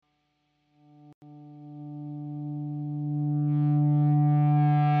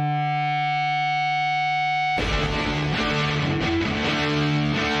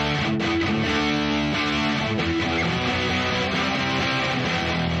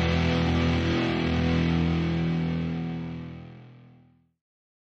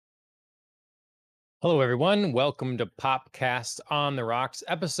Hello, everyone. Welcome to Popcast on the Rocks,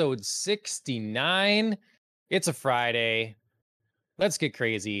 episode 69. It's a Friday. Let's get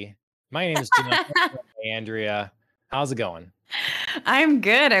crazy. My name is John. Andrea. How's it going? I'm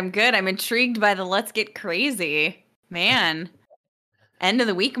good. I'm good. I'm intrigued by the let's get crazy. Man, end of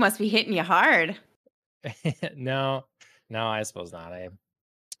the week must be hitting you hard. No, no, I suppose not.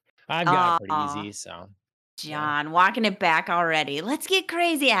 I've got it pretty Aw, easy, so yeah. John, walking it back already. Let's get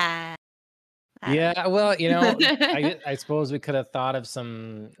crazy. I don't Yeah, well, know. I suppose we could have thought of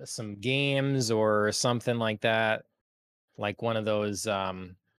some games or something like that. Like one of those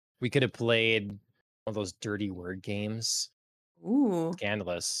we could have played one of those dirty word games. Ooh,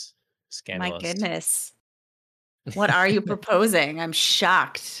 Scandalous. my Scandalous. goodness. What are you proposing? I'm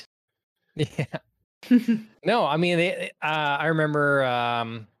shocked. Yeah. No, I mean, I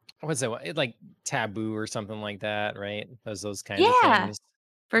remember, what's that one? Like Taboo or something like that, right? Those kinds of Yeah, things.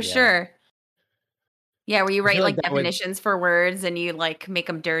 for Yeah. sure. Yeah, where you I write feel like like that would definitions for words and you like make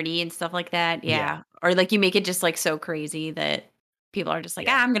them dirty and stuff like that. yeah, Yeah. Or like you make it just like so crazy that people are just like,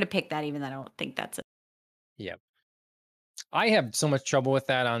 yeah, I'm going to pick that even though I don't think that's it. yeah. I have so much trouble with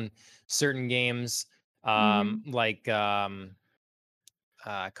that on certain games, Mhm. like,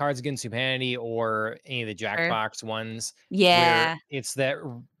 Cards Against Humanity or any of the Sure. Jackbox ones where Yeah. it's that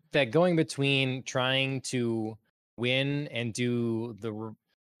going between trying to win and do the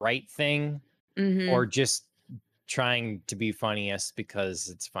right thing or Mhm. just trying to be funniest because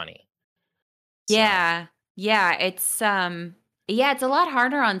it's funny. So, Yeah. Yeah, yeah, it's a lot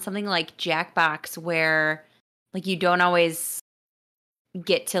harder on something like Jackbox where like you don't always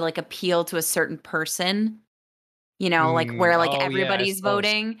get to like appeal to a certain person, like where like oh yeah, I everybody's suppose.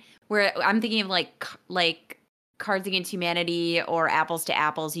 voting. Where I'm thinking of like Cards Against Humanity or Apples to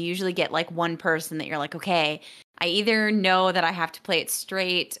Apples, you usually get like one person that you're like, okay, I either know that I have to play it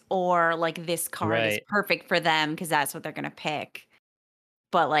straight or like this card is Right. perfect for them because that's what they're gonna pick.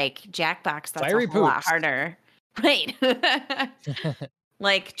 But, like, Jackbox, that's a Fiery whole lot poops. harder. Right.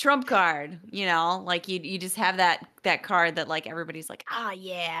 Like, trump card, like, you just have that card that, like, everybody's like, "Ah,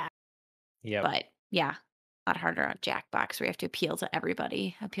 yeah." Yep. But, yeah, a lot harder on Jackbox where you have to appeal to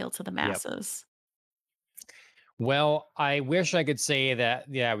everybody, appeal to the Yep. masses. Well, I wish I could say that,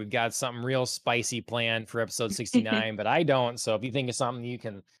 yeah, we've got something real spicy planned for episode 69, but I don't. So if you think of something, you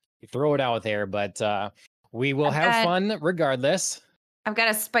throw it out there, but we will I've have got fun regardless. I've got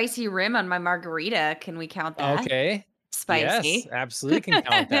a spicy rim on my margarita, can we count that? Okay. Yes, Spicy. absolutely can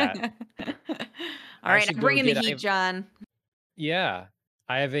count that. I Alright, should I'm go bringing the get heat, John. yeah.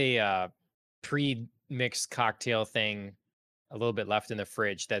 I have a pre-mixed cocktail thing a little bit left in the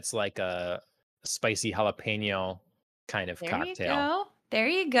fridge that's like a spicy jalapeno kind of There you cocktail. go. There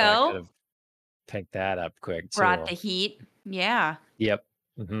you So I could go. have picked that up quick Brought too. the heat. Yeah. Yep.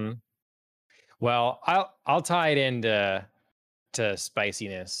 hmm Well, I'll tie it into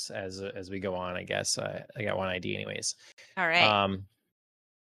spiciness as we go on. I guess I got one idea, anyways. All right. Um,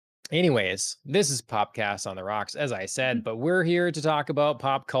 anyways, this is Popcast on the Rocks, as I said, but we're here to talk about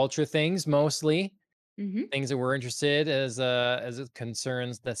pop culture things mostly, Mhm. things that we're interested as it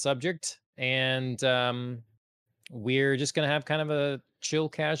concerns the subject, and we're just gonna have kind of a chill,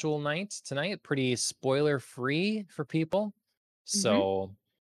 casual night tonight, pretty spoiler free for people, Mhm. so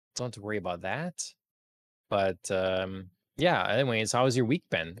don't have to worry about that. But, yeah, anyways, how has your week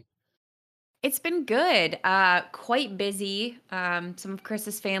been? It's been good. Quite busy. Some of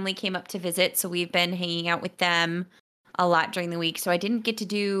Chris's family came up to visit, so we've been hanging out with them a lot during the week. So I didn't get to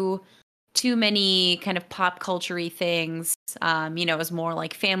do too many kind of pop culture things. It was more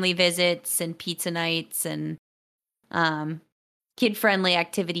like family visits and pizza nights and um, kid friendly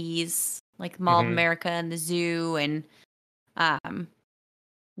activities like Mall of Mhm. America and the zoo and um,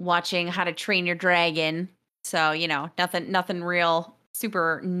 watching How to Train Your Dragon. So, nothing real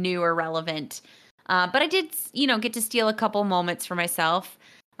super new or relevant. But I did, get to steal a couple moments for myself.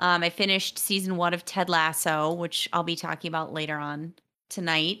 I finished season 1 of Ted Lasso, which I'll be talking about later on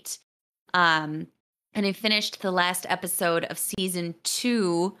tonight. Um, and I finished the last episode of season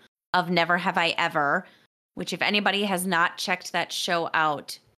 2 of Never Have I Ever, which if anybody has not checked that show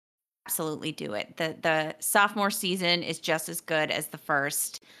out, absolutely do it. The sophomore season is just as good as the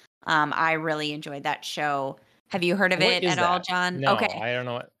first. I really enjoyed that show. Have you heard of What it is at all, that? John? No, Okay. I don't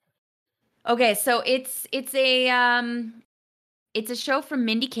know what. Okay, so it's a show from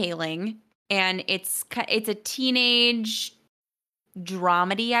Mindy Kaling and it's a teenage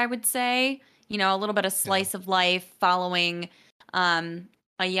dramedy, I would say. A little bit of Yeah. slice of life following um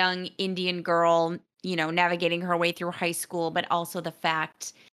a young Indian girl, navigating her way through high school, but also the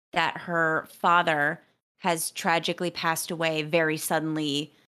fact that her father has tragically passed away very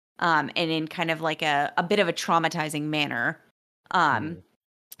suddenly and in kind of like a bit of a traumatizing manner. Um, Mm,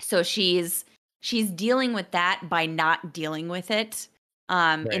 so she's dealing with that by not dealing with it in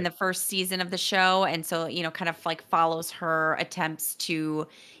right. the first season of the show, and so kind of like follows her attempts to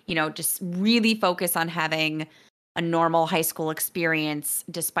just really focus on having a normal high school experience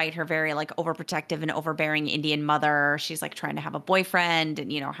despite her very like overprotective and overbearing Indian mother. She's like trying to have a boyfriend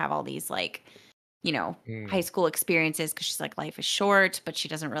and have all these like high Mm, school experiences because she's like life is short, but she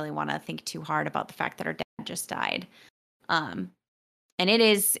doesn't really want to think too hard about the fact that her dad just died. Um, and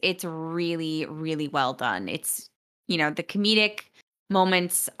it's really, really well done. It's, the comedic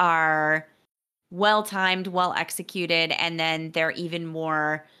moments are well timed, well executed, and then they're even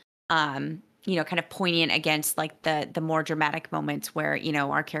more kind of poignant against like the more dramatic moments where,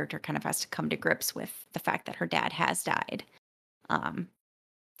 our character kind of has to come to grips with the fact that her dad has died. Um,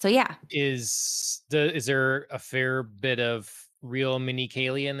 so yeah. is there a fair bit of real Minnie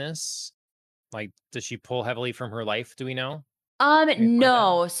Kaling in this? Like, does she pull heavily from her life? Do we know anything like that?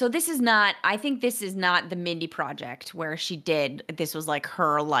 No. So this is not I think this is not the Mindy Project where this was like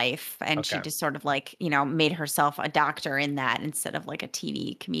her life and she Okay, just sort of like, made herself a doctor in that instead of like a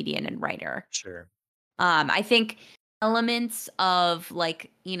TV comedian and writer. sure. I think elements of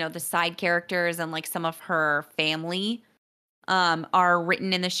like, the side characters and like some of her family are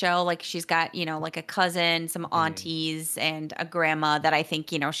written in the show. Like she's got, like a cousin, some Mm, aunties and a grandma that I think,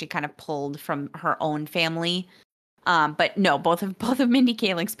 she kind of pulled from her own family. But no, both of Mindy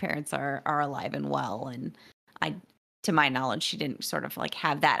Kaling's parents are alive and well, and I, to my knowledge, she didn't sort of like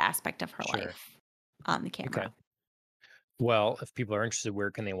have that aspect of her sure. life on the Okay. camera. Well, if people are interested,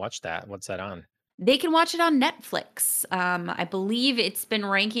 where can they watch that? What's that on? They can watch it on Netflix. I believe it's been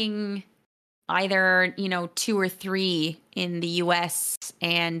ranking either 2 or 3 in the U.S.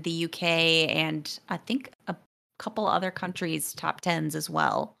 and the UK, and I think a couple other countries top tens as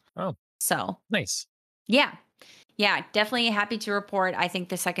well. Oh, So nice. yeah, yeah, definitely happy to report. I think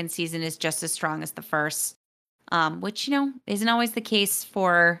the second season is just as strong as the first. Which isn't always the case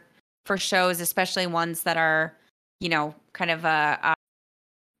for shows, especially ones that are kind of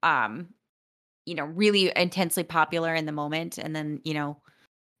um really intensely popular in the moment, and then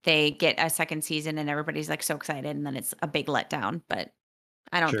they get a second season and everybody's like so excited, and then it's a big letdown. But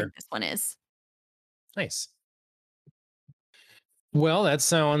I don't Sure. think this one is. Nice. Well, that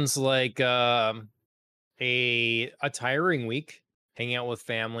sounds like a tiring week. Hanging out with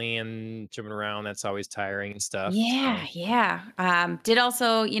family and jumping around, that's always tiring and stuff. Yeah, So, yeah. Did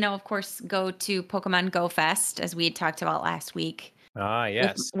also of course go to Pokemon Go Fest as we had talked about last week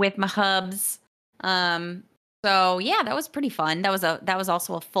yes. with my hubs. Um, so yeah, that was pretty fun. That was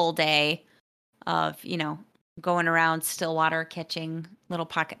also a full day of, going around Stillwater catching little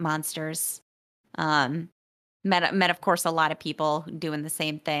pocket monsters. Um, met of course a lot of people doing the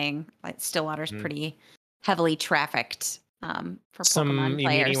same thing. Like Stillwater's Mm. pretty heavily trafficked for Some Pokemon you meet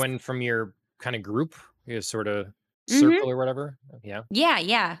players. anyone from your kind of group, your sort of circle Mhm. or whatever? Yeah. Yeah,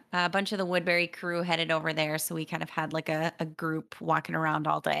 yeah. A bunch of the Woodbury crew headed over there, so we kind of had like a group walking around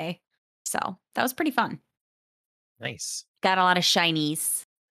all day. So that was pretty fun. Nice. Got a lot of shinies.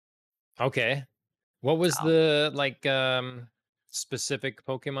 Okay. What was So the like specific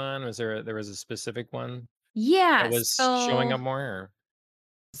Pokemon? There was a specific one that yeah, was showing so up more or?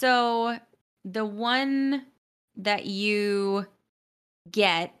 so the one that you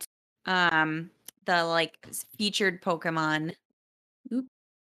get, the like featured Pokemon, oop,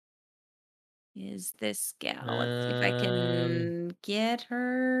 is this gal. Let's see if I Um, can get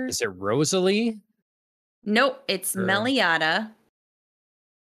her. is it Rosalie Nope, it's or Meliata. Uh,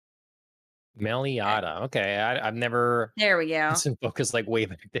 Meliata? Okay, I've never. There we go. It's in focus like way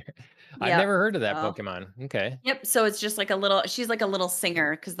back there. I've Yep. never heard of that So Pokemon. Okay, yep, so it's just like she's like a little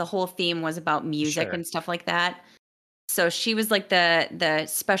singer because the whole theme was about music sure. and stuff like that. So she was like the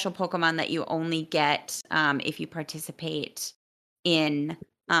special Pokemon that you only get if you participate in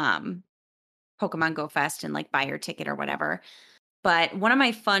um, Pokemon Go Fest and like buy your ticket or whatever. But one of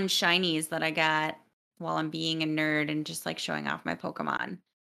my fun shinies that I got while I'm being a nerd and just like showing off my Pokemon.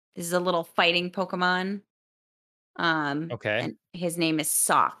 This is a little fighting Pokemon. Okay, And his name is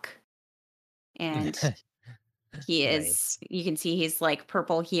Sock. And he is, nice. you can see he's like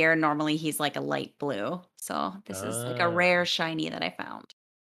purple here. Normally he's like a light blue. So this is like a rare Ah, shiny that I found.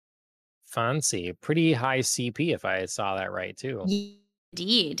 fancy. Pretty high CP if I saw that right too.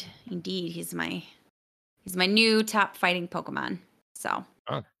 Indeed. Indeed. He's my new top fighting Pokemon. So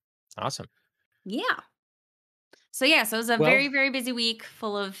Oh, awesome. yeah. So yeah, so it was a very, Well, very busy week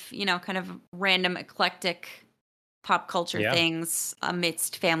full of, kind of random eclectic pop culture yeah, things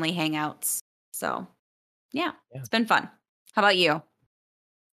amidst family hangouts. So yeah, yeah. it's been fun. How about you?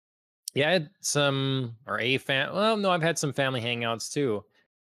 Yeah, I had some or a fan. Well, no, I've had some family hangouts too.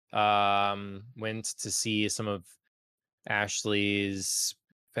 Went to see some of Ashley's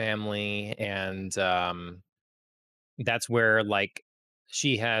family, and that's where like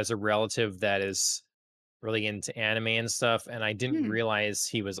she has a relative that is really into anime and stuff, and I didn't Hmm. realize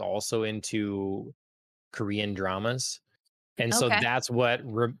he was also into Korean dramas. And so Okay. that's what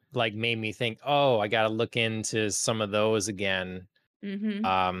like made me think, oh, I got to look into some of those again. Mhm.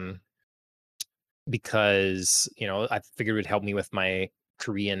 Um, because I figured it would help me with my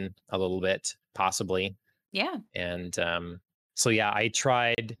Korean a little bit, possibly. Yeah. And so yeah, I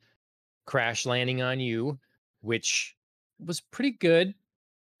tried Crash Landing on You, which was pretty good,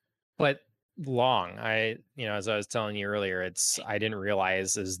 but long. As I was telling you earlier, I didn't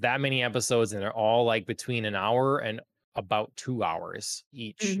realize there's that many episodes and they're all like between an hour and about 2 hours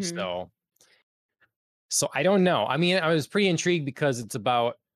each. Mhm. So I don't know. I mean, I was pretty intrigued because it's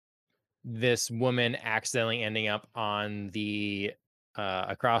about this woman accidentally ending up on the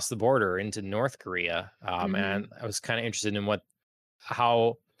across the border into North Korea. Mhm. And I was kind of interested in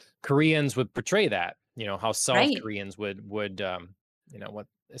how Koreans would portray that, how South Right. Koreans would what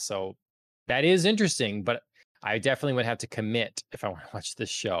so that is interesting, but I definitely would have to commit if I want to watch this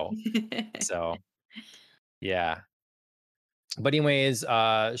show. So yeah. But anyways,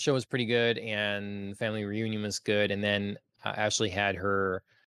 show was pretty good and family reunion was good. And then Ashley had her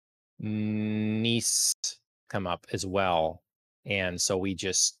niece come up as well. And so we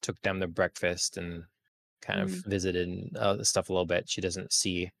just took them to breakfast and kind of Mm. visited stuff a little bit. She doesn't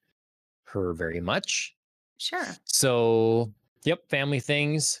see her very much. Sure. So, yep, family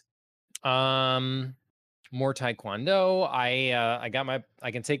things. Um, More taekwondo. I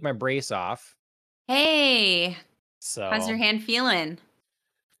can take my brace off. Hey, how's your So, hand feeling?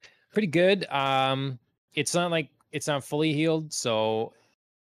 pretty good. It's not fully healed, so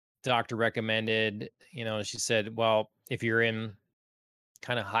doctor recommended, she said, well, if you're in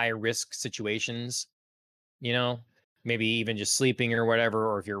kind of high risk situations, you know, maybe even just sleeping or whatever,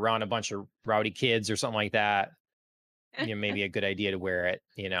 or if you're around a bunch of rowdy kids or something like that, maybe a good idea to wear it,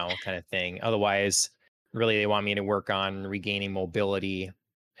 kind of thing. Otherwise, really, they want me to work on regaining mobility.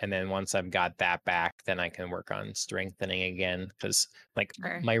 And then once I've got that back, then I can work on strengthening again. Cause like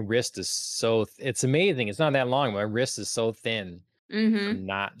Sure. my wrist is it's amazing. It's not that long. My wrist is so thin Mhm. from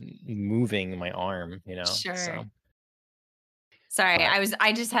not moving my arm, Sure. so, Sorry, but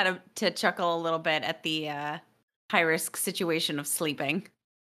I just had to chuckle a little bit at the, high risk situation of sleeping.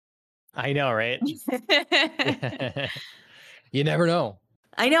 I know, right? You never know.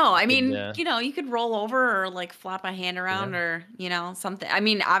 I know, I Could, mean, you could roll over or, like, flop a hand yeah. around or, something I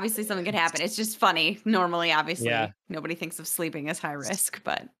mean, obviously something could happen, it's just funny. Normally, Yeah. obviously, nobody thinks of sleeping as high S risk,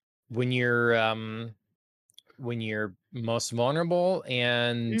 but when you're most vulnerable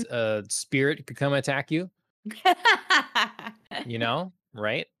and Mm. a spirit could come attack you,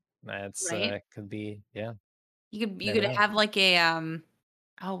 right? That's, Right? could be yeah, You could never know. have, like, a,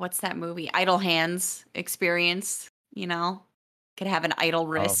 oh, what's that movie? Idle Hands experience, Could have an idle Oh.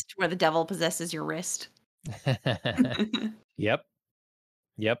 wrist where the devil possesses your wrist. Yep,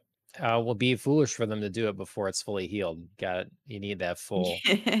 yep. Will be foolish for them to do it before it's fully healed. You need that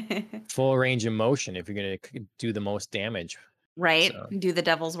full range of motion if you're gonna do the most damage. Right? So, Do the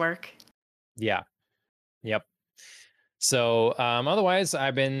devil's work. yeah, yep. So, otherwise,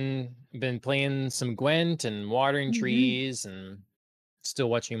 I've been playing some Gwent and watering Mhm. trees and still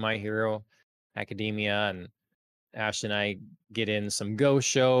watching My Hero Academia, and Ash and I get in some Go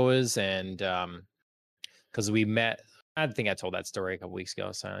shows, and because we met, I think I told that story a couple weeks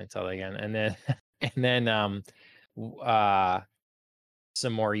ago, so I tell it again, and then and then w- uh,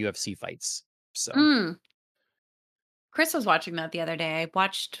 some more UFC fights. So Mm. Chris was watching that the other day. I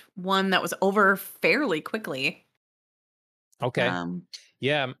watched one that was over fairly quickly. okay, Um,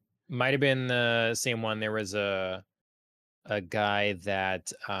 yeah, might have been the same one. There was a guy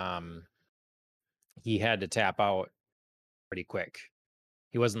that he had to tap out pretty quick.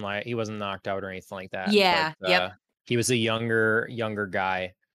 He wasn't knocked out or anything like that, but yeah, yep. he was a younger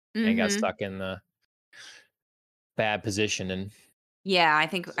guy and got Mhm. stuck in the bad position, and Yeah, I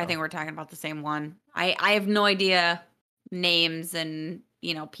think so we're talking about the same one. I have no idea names and,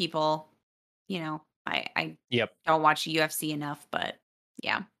 people, I yep. don't watch UFC enough, but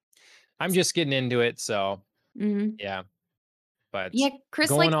yeah. I'm just getting into it, so Mhm. yeah. But Yeah, Chris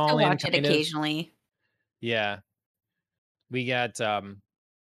going likes to all in, watch it kind of. occasionally. Yeah, we got um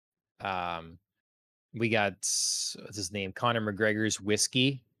we got what's his name, Conor McGregor's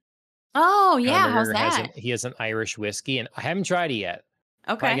whiskey. Oh, Conor yeah, how's McGregor that? he has an Irish whiskey, and I haven't tried it yet.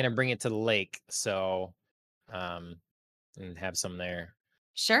 Probably Okay. gonna bring it to the lake, so um and have some there.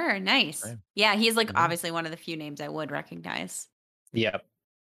 Sure, nice. Right. Yeah, he's, like, Mhm. obviously one of the few names I would recognize. Yep.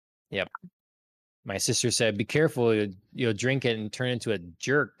 Yep. My sister said, "Be careful, you'll drink it and turn into a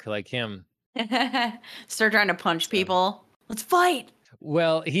jerk like him." Start trying to punch So, people. "Let's fight!"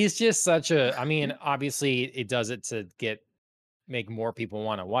 well, he's just such a. I mean, obviously, it does it to make more people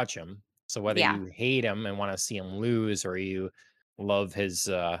want to watch him. So whether Yeah. you hate him and want to see him lose, or you love his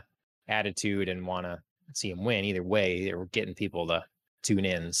attitude and want to see him win, either way, they're getting people to tune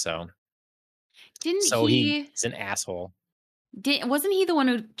in. Didn't So he he's an asshole. did wasn't he the one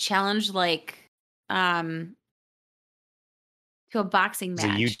who challenged, like, um, to a boxing He's a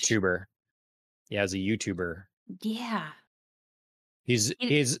match? YouTuber. Yeah, as a YouTuber. Yeah. He's It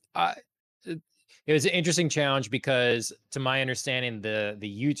he's it it was an interesting challenge because to my understanding, the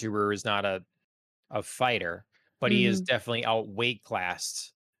YouTuber is not a fighter, but he is Mhm. definitely outweight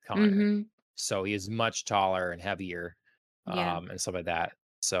classed Connor. Mhm. So he is much taller and heavier, Yeah. and stuff like that.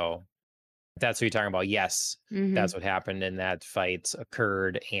 So if that's what you're talking about. Yes, that's Mhm. what happened in that fight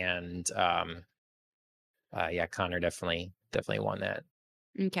occurred, and yeah, Connor definitely won that.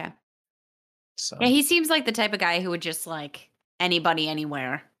 M'kay. Yeah, So he seems like the type of guy who would just, like, anybody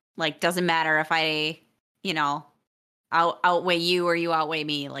anywhere. Like, doesn't matter if I, you know, outweigh you or you outweigh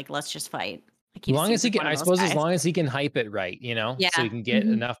me, like, let's just fight. Like, he as just long seems as he like can, one of I those suppose, as guys. long as he can hype it right, so he Yeah. can get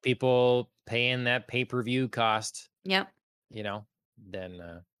Mhm. enough people paying that pay-per-view cost, Yep. you know,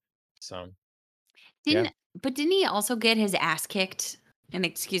 then so yeah. Didn't he also get his ass kicked? And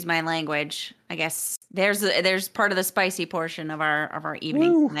excuse my language. I guess there's part of the spicy portion of our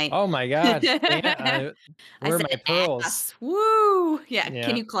evening Woo! tonight. Oh my god. Yeah, I where are said my pearls? ass. Woo! Yeah, can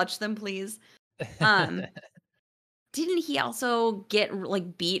Yeah. you clutch them, please? Um, didn't he also get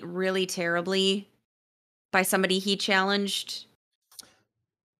like beat really terribly by somebody he challenged?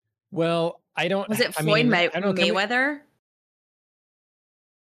 Well, I don't Was it I Floyd mean, I don't know, can we Mayweather?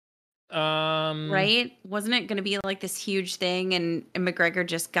 um, Right? Wasn't it going to be like this huge thing, and McGregor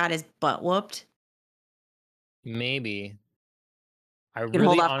just got his butt whooped? maybe. I You can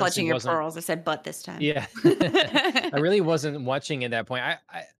hold really off honestly clutching your wasn't. pearls. I said butt this time. Yeah. I really wasn't watching at that point.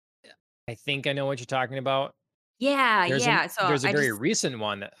 I think I know what you're talking about. Yeah, There's an yeah. So there's a I very just recent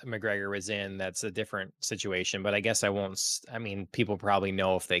one that McGregor was in that's a different situation, but I guess I won't I mean, people probably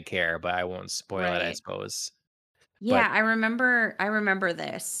know if they care, but I won't spoil it, I right. suppose. Yeah, But I remember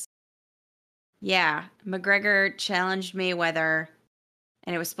this. Yeah, McGregor challenged Mayweather,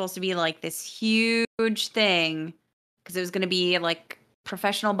 and it was supposed to be like this huge thing because it was going to be like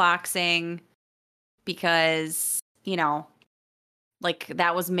professional boxing because, like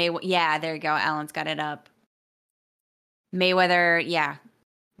that was May yeah, there you go. Alan's got it up. Mayweather, yeah.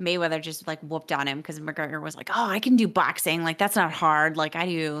 Mayweather just like whooped on him because McGregor was like, "Oh, I can do boxing. Like that's not hard. Like I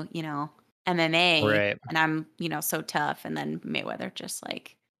do, MMA, right. and I'm, so tough." And then Mayweather just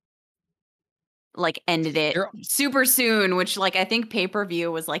like ended it There super soon, which like I think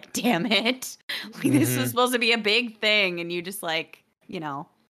pay-per-view was like, "Damn it. Like this was Mhm. supposed to be a big thing and you just like,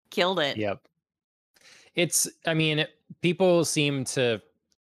 killed it." Yep. I mean, people seem to,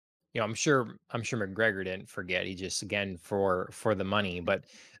 I'm sure McGregor didn't forget. He just, again, for the money, but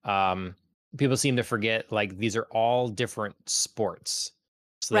um people seem to forget, like, these are all different sports.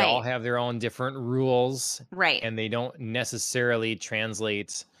 So they all Right. have their own different rules, Right. and they don't necessarily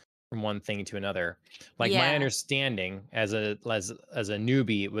translate from one thing to another. Like, my Yeah. understanding as a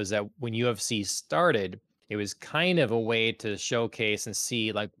newbie was that when UFC started, it was kind of a way to showcase and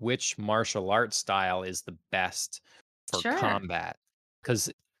see, like, which martial art style is the best for Sure. combat. Because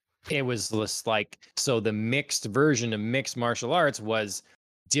it was just like, so the mixed version of mixed martial arts was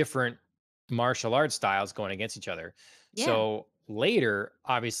different martial art styles going against each other. Yeah. So later,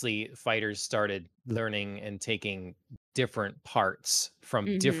 obviously, fighters started learning and taking different parts from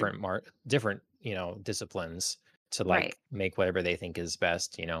Mhm. different, disciplines to, Right. like, make whatever they think is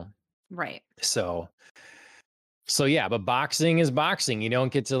best, Right. So yeah, but boxing is boxing. You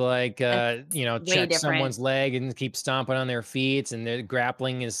don't get to, like, That's way check different. someone's leg and keep stomping on their feet. And the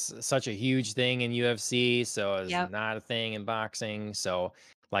grappling is such a huge thing in UFC, so it's Yep. not a thing in boxing. So,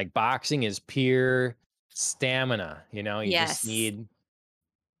 like, boxing is pure stamina. You just Yes. need,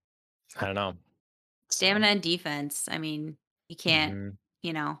 I don't know. So, Stamina and defense. I mean, you can't, hmm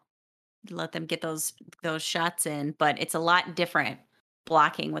you know, let them get those shots in, but it's a lot different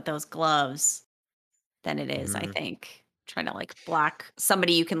blocking with those gloves than it is, I hmm think, trying to like block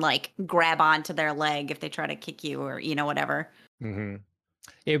somebody you can like grab onto their leg if they try to kick you or, whatever. hmm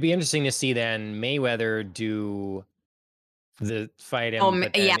it'd be interesting to see then Mayweather do the fight Oh, him,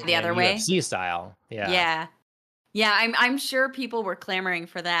 but yeah, then the in other way. UFC style. Yeah. Yeah. Yeah, I'm sure people were clamoring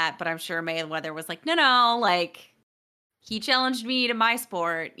for that, but I'm sure Mayweather was like, "No, no, like he challenged me to my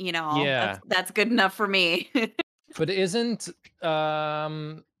sport, Yeah, that's good enough for me. but isn't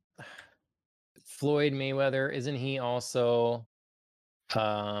um Floyd Mayweather, isn't he also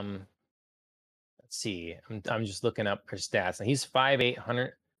um let's see. I'm just looking up her stats. And he's 5'8",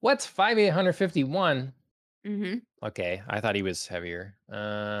 what's 5'8", 151? Mhm. Okay, I thought he was heavier.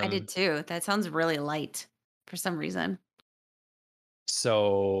 I did too. That sounds really light for some reason.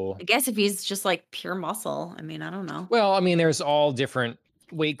 So I guess if he's just like pure muscle, I mean, I don't know. well, I mean, there's all different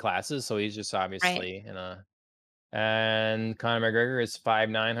weight classes, so he's just Right. obviously in a and Conor McGregor is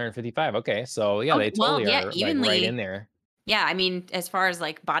 5'9", 155. Okay, so yeah, Okay, they well, totally yeah, are like right in evenly. there. Yeah, I mean, as far as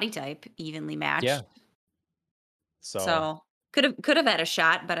like body type, evenly Yeah. matched. So, So could have had a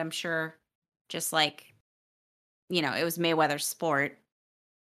shot, but I'm sure just like, it was Mayweather's sport.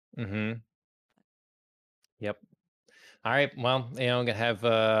 mhm. Yep. All right. Well, gonna have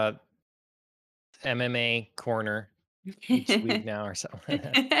MMA corner each week now or so.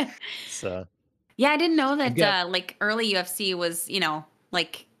 So Yeah, I didn't know I've that got like early UFC was,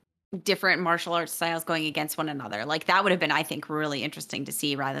 like different martial arts styles going against one another. Like that would have been, I think, really interesting to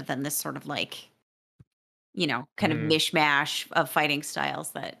see rather than this sort of like, kind of mhm. mishmash of fighting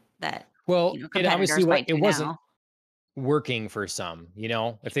styles that, Well, it obviously competitors what might it do wasn't now. working for some,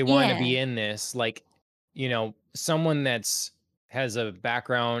 if they wanted to Yeah. be in this, like, someone that's has a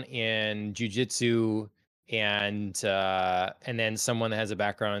background in jujitsu and then someone that has a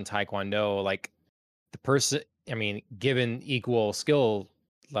background in taekwondo, like the person, I mean, given equal skill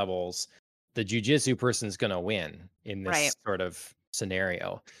levels, the jujitsu person's gonna win in Right. this sort of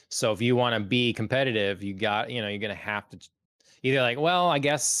scenario. So if you want to be competitive, you're gonna have to either like, well, I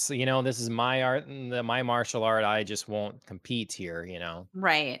guess, this is my art and my martial art. I just won't compete here.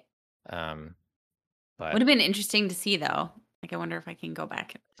 Right. Um, Would but have been interesting to see though. Like I wonder if I can go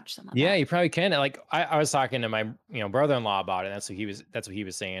back and watch some of yeah, that. you probably can. Like I was talking to my, brother-in-law about it. That's what he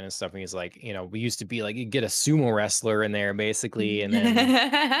was saying and stuff. And he's like, we used to be like, you get a sumo wrestler in there basically, and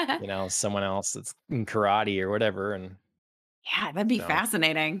then, someone else that's in karate or whatever. And Yeah, that'd be so,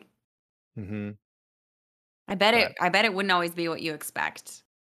 fascinating. hmm I bet it but I bet it wouldn't always be what you expect.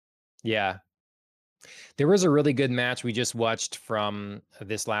 yeah, there was a really good match we just watched from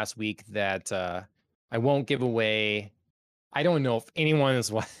this last week that I won't give away. I don't know if anyone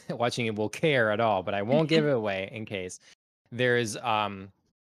is watching it will care at all, but I won't give it away in case. There's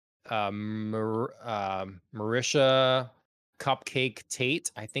Marisha Cupcake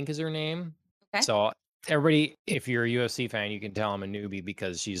Tate, I think is her name. Okay. So everybody, if you're a UFC fan, you can tell I'm a newbie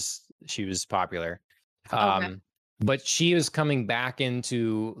because she was popular. Okay. Um, but she was coming back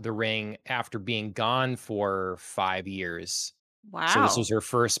into the ring after being gone for 5 years. So this was Wow. her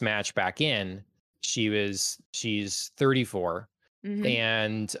first match back in. She's 34 Mhm.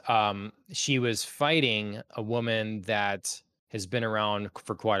 and she was fighting a woman that has been around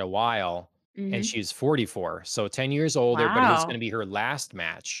for quite a while, and Mhm. she's 44, so 10 years older, but this is going Wow. to be her last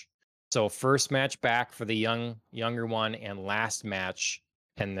match. So first match back for the younger one, and last match,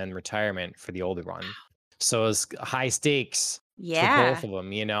 and then retirement for the older one. So it's high stakes for both Yeah. of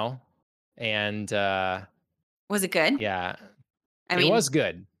them. And Was it good? yeah, I it mean, was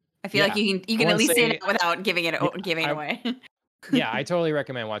good. I feel like Yeah, you I can at wouldn't least say that say without yeah, giving it I away. yeah, I totally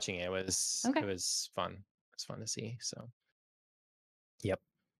recommend watching it. It Okay. was fun. It's fun to see. So, yep.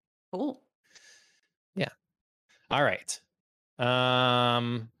 Cool. Yeah. All right.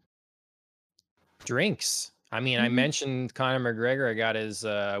 Um, drinks. I mean, I Mhm. mentioned Conor McGregor. I got his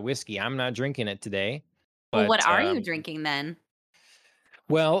whiskey. I'm not drinking it today, Well, what but are you drinking then?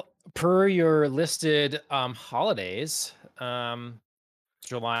 well, per your listed holidays,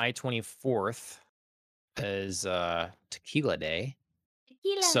 July 24th is Tequila Day.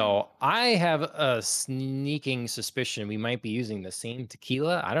 Tequila. So I have a sneaking suspicion we might be using the same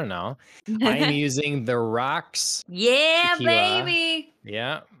tequila. I don't know. I'm using the Rocks Yeah, tequila. baby.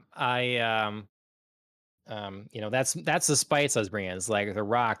 Yeah, I that's the spice I was bringing. It's like the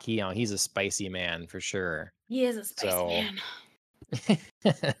Rock. He's a spicy man for sure. He is a spicy So, man.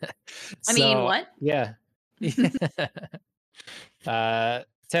 I mean, so what? yeah,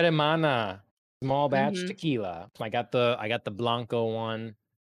 Teremana small batch Mhm. tequila. I got the Blanco one,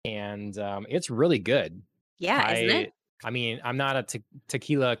 and it's really good. Yeah, isn't it? I mean, I'm not a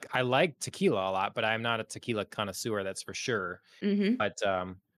tequila. I like tequila a lot, but I'm not a tequila connoisseur. That's for sure. Mhm. But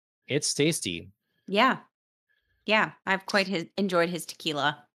it's tasty. Yeah. Yeah, I've quite enjoyed his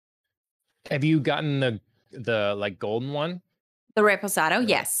tequila. Have you gotten the like golden one? The Reposado? Or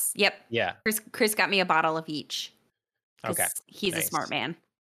Yes. Yep. yeah. Chris got me a bottle of each Okay. because he's a smart Nice. man.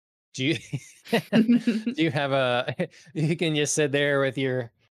 Do you do you have a you can just sit there with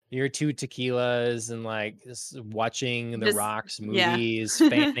your your two tequilas and like watching the Just Rock's yeah. movies,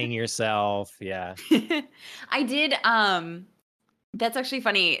 fanning yourself. Yeah. I did that's actually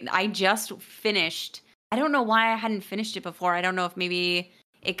funny. I just finished. I don't know why I hadn't finished it before. I don't know if maybe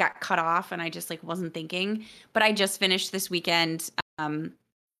it got cut off and I just like wasn't thinking, but I just finished this weekend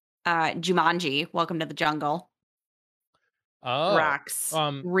Jumanji, Welcome to the Jungle. Oh. Rock's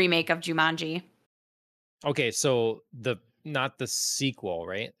Um. remake of Jumanji. Okay. So not the sequel,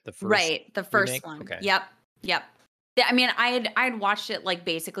 right? The first Right, the first remake. one. Okay. Yep. Yep. I mean, I had watched it like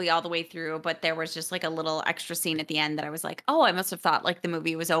basically all the way through, but there was just like a little extra scene at the end that I was like, "Oh, I must have thought like the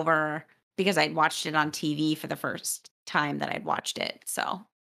movie was over because I'd watched it on TV for the first time that I'd watched it." So,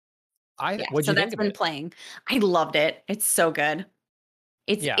 yeah, What'd so you think that's of been it? playing. I loved it. It's so good.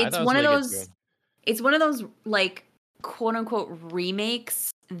 It's Yeah, I it's thought it was one of really good too. those it's one of those like quote unquote remakes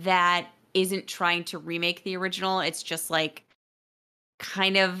that isn't trying to remake the original. It's just like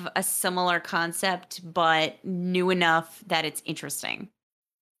kind of a similar concept, but new enough that it's interesting.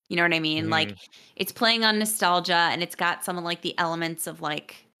 You know what I mean? Like Hmm. it's playing on nostalgia and it's got some of like the elements of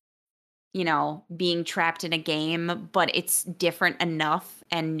like, being trapped in a game, but it's different enough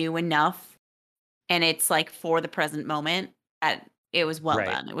and new enough. And it's like for the present moment that it was well Right.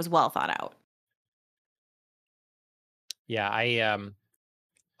 done. It was well thought out. Yeah.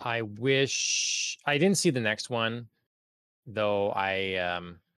 I wish I didn't see the next one though. I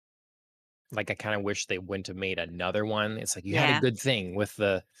kind of wish they wouldn't have made another one. It's like you had a Yeah. good thing with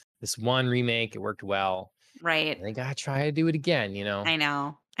the this one remake. It worked well. Right. And they gotta try to do it again, you know? I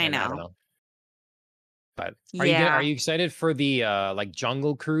know. I And I don't know. know. But are Yeah. you excited for the like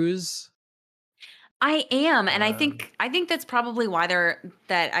Jungle Cruise? I am, and I Um think I think that's probably why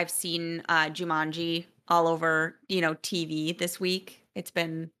that I've seen Jumanji all over, TV this week. It's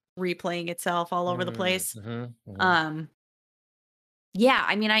been replaying itself all over the place. mhm, mhm. Um yeah,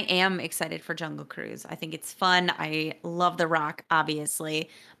 I mean I am excited for Jungle Cruise. I think it's fun. I love The Rock obviously,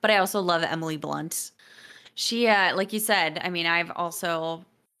 but I also love Emily Blunt. She like you said, I mean I've also,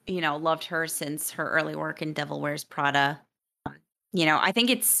 loved her since her early work in Devil Wears Prada. I think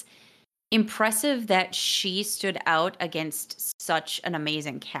it's impressive that she stood out against such an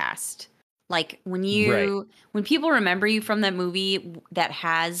amazing cast. Like Right. when people remember you from that movie that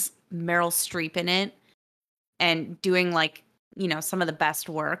has Meryl Streep in it and doing like, some of the best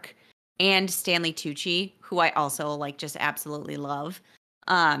work and Stanley Tucci, who I also like just absolutely love.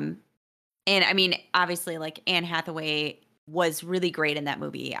 Um and I mean, obviously like Anne Hathaway was really great in that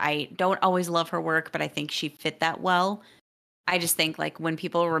movie. I don't always love her work, but I think she fit that well. I just think, like, when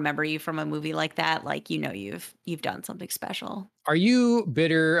people remember you from a movie like that, like, you've done something special. Are you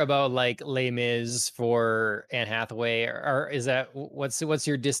bitter about like Les Mis for Anne Hathaway, or is that what's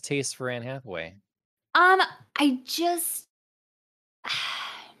your distaste for Anne Hathaway? Um, I just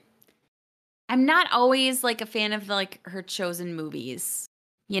I'm not always, like, a fan of, like, her chosen movies,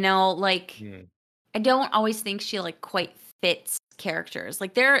 like, Hmm. I don't always think she, like, quite fits characters.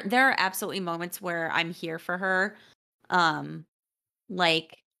 Like, there are absolutely moments where I'm here for her. Um,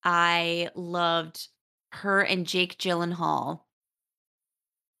 like, I loved her and Jake Gyllenhaal.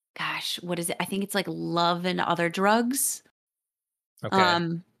 Gosh, what is it? I think it's, like, Love and Other Drugs. Okay.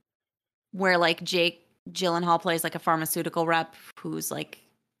 Um, where like Jake Gyllenhaal plays like a pharmaceutical rep who's like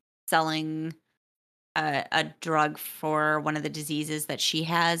selling a drug for one of the diseases that she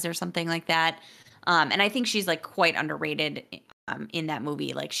has or something like that. And I think she's like quite underrated in that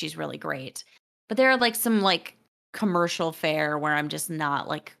movie. Like she's really great. But there are like some like commercial fare where I'm just not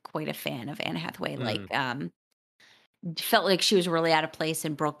like quite a fan of Anne Hathaway. Like Mm, felt like she was really out of place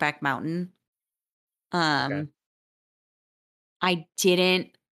in Brokeback Mountain. okay. Um I didn't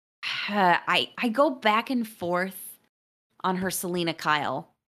I go back and forth on her Selena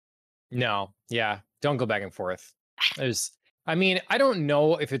Kyle. No, yeah, don't go back and forth. There's I mean, I don't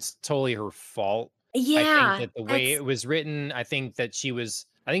know if it's totally her fault. I think Yeah, that the way that's it was written, I think she was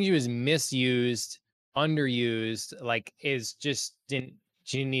misused, underused, like, is just didn't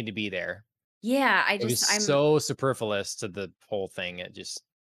she didn't need to be there. yeah, It was I'm so superfluous to the whole thing, it just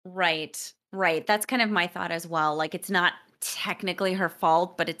right, right. That's kind of my thought as well. Like it's not technically her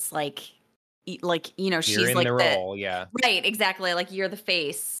fault, but it's like you're she's in like the the role, yeah. right, exactly. Like you're the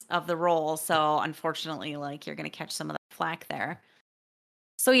face of the role. So unfortunately, like you're gonna catch some of that flack there.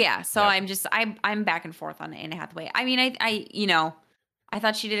 So yeah, so Yep. I'm back and forth on Anne Hathaway. I mean, I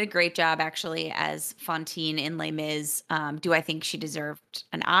thought she did a great job actually as Fantine in Les Mis. Do I think she deserved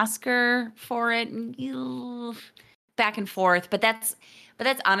an Oscar for it? Back and forth, but that's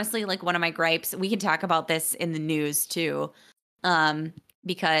honestly like one of my gripes. We can talk about this in the news too, um,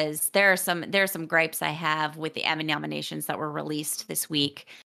 because there are some gripes I have with the Emmy nominations that were released this week.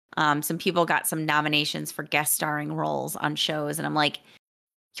 Some people got some nominations for guest starring roles on shows, and I'm like,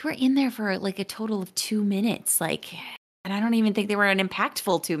 you were in there for like a total of 2 minutes, like, and I don't even think they were an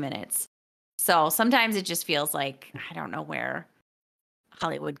impactful 2 minutes. So sometimes it just feels like I don't know where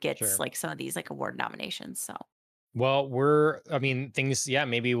Hollywood gets Sure. like some of these like award nominations. So Well, I mean, things, yeah,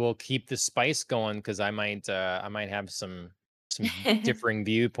 maybe we'll keep the spice going because I might have some differing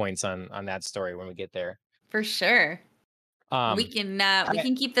viewpoints on that story when we get there. for sure. We Um, can I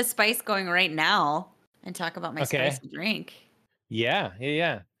keep the spice going right now and talk about my okay. spicy drink. Yeah, yeah,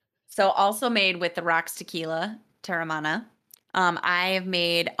 yeah. So also made with the rocks tequila, Terramana. I have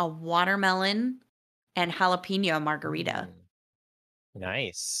made a watermelon and jalapeno margarita. Mm,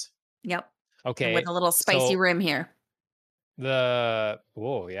 nice. Yep. And with Okay. a little spicy So rim here.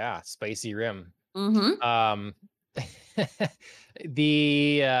 oh yeah, spicy rim. Mhm. Um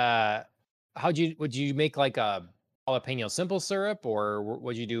the would you make like a jalapeno simple syrup or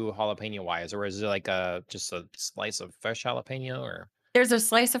would you do jalapeno wise or is it like a just a slice of fresh jalapeno or There's a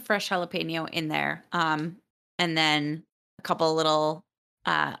slice of fresh jalapeno in there, and then a couple little,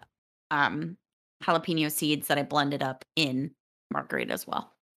 uh, um, jalapeno seeds that I blended up in margarita as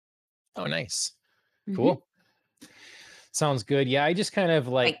well. oh nice. Mhm. Cool. Sounds good. Yeah, I just kind of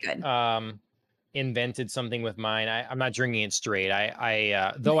Quite like good. invented something with mine. I'm not drinking it straight.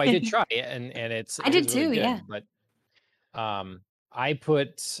 I though I did try it and I it did is really too, yeah. good, but I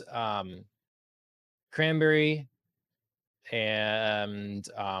put cranberry and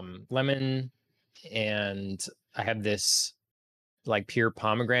lemon and I have this like pure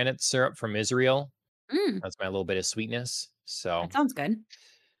pomegranate syrup from Israel. Mm, That's my little bit of sweetness. So that sounds good.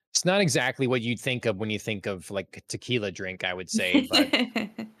 it's not exactly what you'd think of when you think of like a tequila drink, I would say, but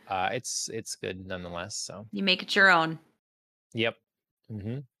it's good nonetheless. So You make it your own. yep.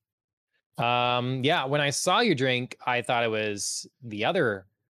 hmm yeah, when I saw your drink, I thought it was the other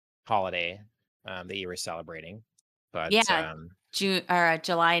holiday that you were celebrating, but Yeah, June or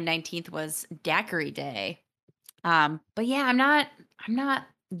July 19th was daiquiri day. But yeah, I'm not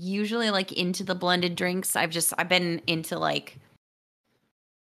usually like into the blended drinks. I've been into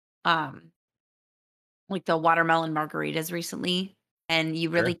um like the watermelon margaritas recently, and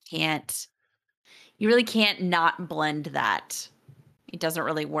sure. you really can't not blend that. It doesn't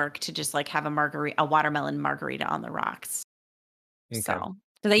really work to just like have a watermelon margarita on the rocks. So, Okay.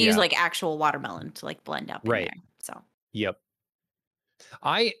 'cause they use Yeah. like actual watermelon to like blend up in Right. there. So, Yep.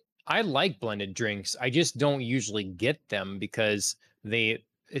 I I like blended drinks. I just don't usually get them because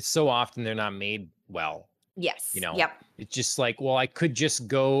it's so often they're not made well, you yes. know. Yep. It's just like, well, I could just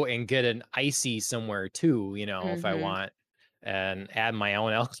go and get an icy somewhere too, if I Mhm. want and add my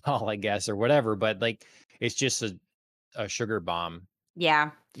own alcohol, I guess, or whatever. But like it's just a sugar bomb,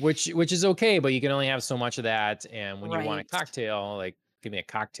 Yeah. which is okay, but you can only have so much of that. And when you want a Right. cocktail, like give me a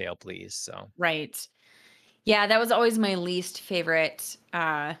cocktail, please. So Right. Yeah, that was always my least favorite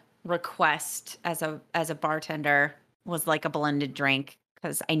request as a bartender was like a blended drink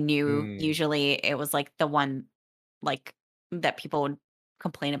because I knew mm. usually it was like the one like that people would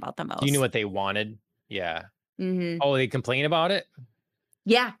complain about the You knew most. what they wanted. Yeah. Mhm. Oh, they complain about it?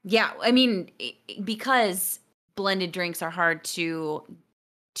 Yeah, yeah. I mean, because blended drinks are hard to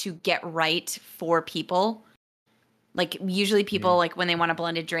get right for people. Like usually people Mhm. like when they want a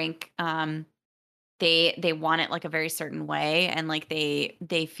blended drink, they want it like a very certain way and like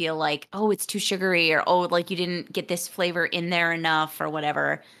they feel like, "Oh, it's too sugary," or, "Oh, like you didn't get this flavor in there enough," or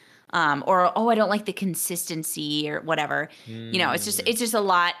whatever. Or, "Oh, I don't like the consistency," or whatever. Mm, It's just a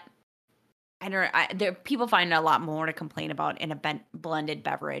lot. I don't there people find a lot more to complain about in a blended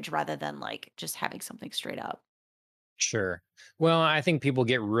beverage rather than like just having something straight up. sure. Well, I think people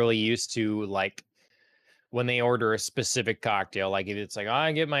get really used to like when they order a specific cocktail, like if it's like, "Oh,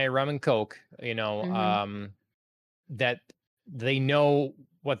 I get my rum and coke," Mhm. that they know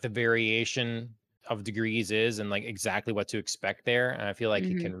what the variation of degrees is and like exactly what to expect there. And I feel like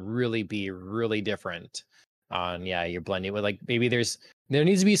it Mhm. can really be really different on yeah, you're blending with like maybe there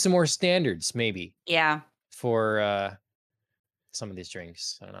needs to be some more standards maybe Yeah. for some of these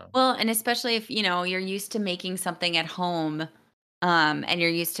drinks. I don't know. Well, and especially if, you're used to making something at home, and you're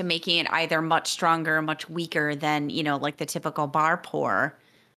used to making it either much stronger or much weaker than, like the typical bar pour,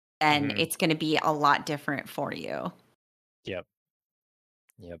 then hmm it's going to be a lot different for you. Yep.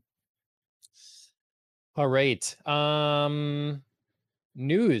 Yep. All right.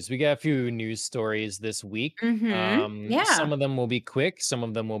 News. We got a few news stories this week. Mhm. Some Yeah. of them will be quick, some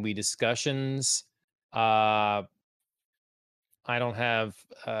of them will be discussions. Uh I don't have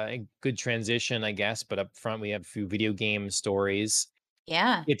a good transition, I guess, but up front we have a few video game stories.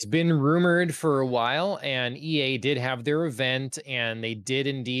 Yeah. It's been rumored for a while, and EA did have their event, and they did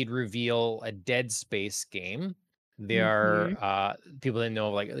indeed reveal a Dead Space game. They are Mhm. people didn't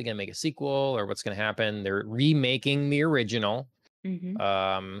know like are they gonna make a sequel or what's gonna happen. They're remaking the original, Mhm.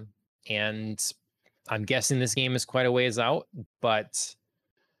 um, and I'm guessing this game is quite a ways out, but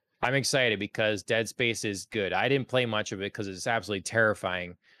I'm excited because Dead Space is good. I didn't play much of it because it's absolutely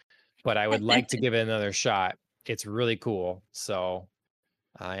terrifying, but I would like to give it another shot. It's really cool, so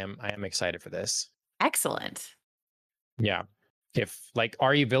I am excited for this. Excellent. Yeah. If like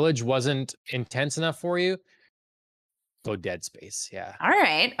RE Village wasn't intense enough for you, go Dead Space. Yeah. All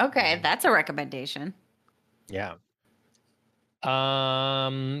right. Okay, Mhm. that's a recommendation. Yeah.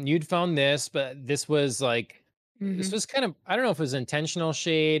 You'd found this, but this Mhm. was kind of I don't know if it was intentional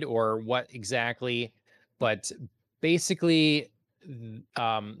shade or what exactly, but basically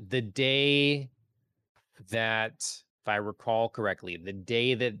the day that if I recall correctly, the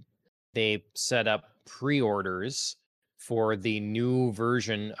day that they set up pre-orders for the new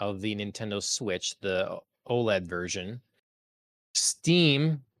version of the Nintendo Switch, the OLED version,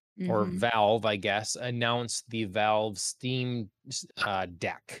 Steam or Mhm. Valve, I guess, announced the Valve Steam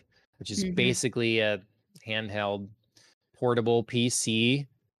Deck, which is Mhm. basically a handheld portable PC,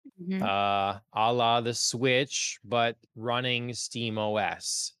 Mhm. a la the Switch, but running Steam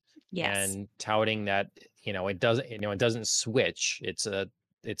OS, Yes. and touting that it doesn't switch. It's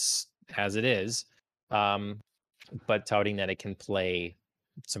as it is, um, but touting that it can play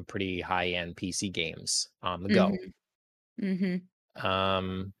some pretty high end PC games on the go. Mhm. Mhm.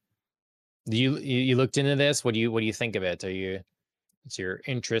 Um, you looked into this? What do you think of it? Is your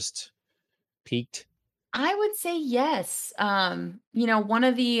interest peaked? I would say yes. One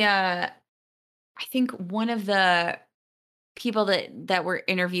of the I think one of the people that were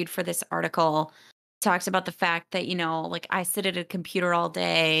interviewed for this article talks about the fact that, like I sit at a computer all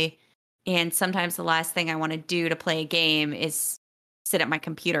day and sometimes the last thing I want to do to play a game is sit at my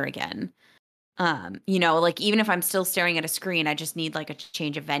computer again. Like even if I'm still staring at a screen, I just need like a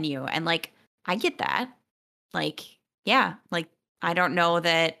change of venue. And like I get that. Like, yeah, like I don't know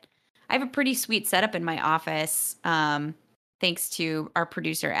that I have a pretty sweet setup in my office. Thanks to our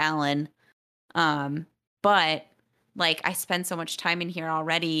producer Alan. Um, but like I spend so much time in here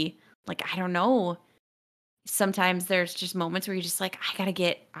already. Like, I don't know. Sometimes there's just moments where you're just like, I gotta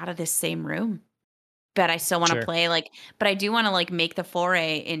get out of this same room. But I still want to Sure. play but I do want to like make the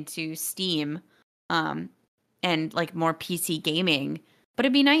foray into Steam um and like more PC gaming. But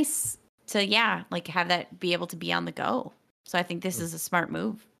it'd be nice to like have that be able to be on the go. So I think this Mm. is a smart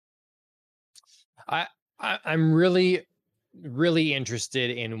move. I, I'm really really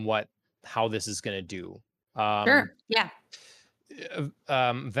interested in what how this is going to do. Um, Sure. Yeah.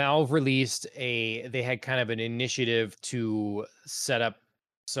 Valve released they had kind of an initiative to set up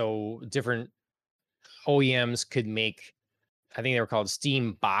so different OEMs could make, I think they were called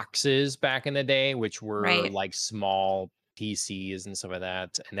Steam boxes back in the day, which were Right. like small PCs and stuff like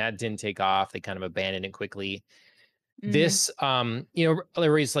that. And that didn't take off. They kind of abandoned it quickly. Mhm. This,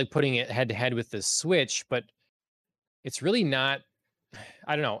 everybody's like putting it head to head with the Switch, but it's really not.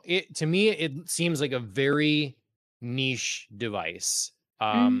 I don't know. It to me, it seems like a very niche device. Mhm.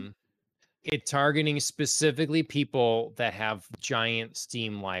 Um, it targeting specifically people that have giant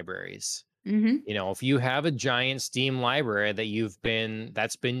Steam libraries. Mhm. If you have a giant Steam library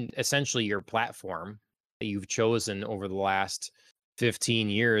that's been essentially your platform that you've chosen over the last 15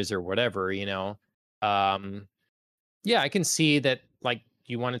 years or whatever, um, yeah, I can see that like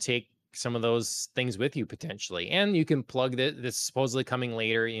you want to take some of those things with you potentially. And you can plug this supposedly coming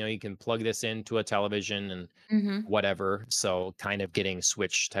later, you can plug this into a television and Mhm. whatever. So kind of getting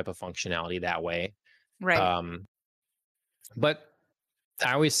Switch type of functionality that way. Right. Um, but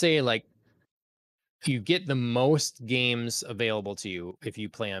I always say like you get the most games available to you if you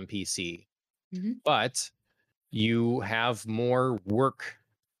play on PC, Mhm. but you have more work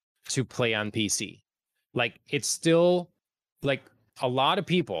to play on PC. Like it's still like a lot of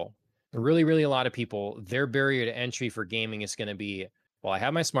people, really, really a lot of people, their barrier to entry for gaming is going to be, well, I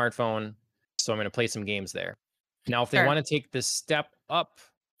have my smartphone, so I'm going to play some games there. Now, if they Sure. want to take this step up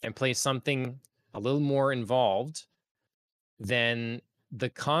and play something a little more involved, then the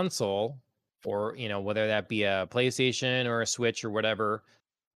console, or whether that be a PlayStation or a Switch or whatever,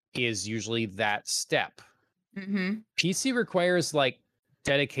 is usually that step. Mhm. PC requires like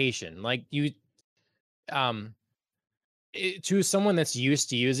dedication. Like um to someone that's used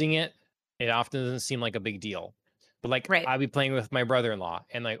to using it, it often doesn't seem like a big deal. But like Right. I'll be playing with my brother-in-law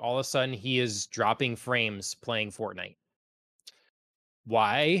and like all of a sudden he is dropping frames playing Fortnite.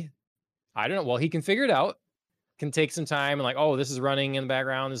 Why? I don't know. Well, he can figure it out. can take some time and like, oh, this is running in the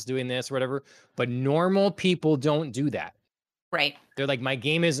background, this is doing this, or whatever. But normal people don't do that. Right. They're like, my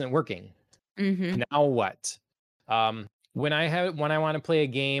game isn't working. Mm-hmm. Now what? When I want to play a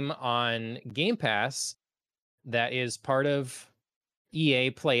game on Game Pass that is part of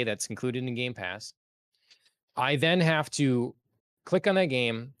EA Play that's included in Game Pass, I then have to click on that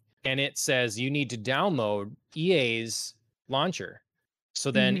game and it says you need to download EA's launcher.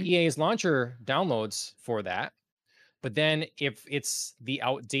 So then Mm-hmm. EA's launcher downloads for that. But then if it's the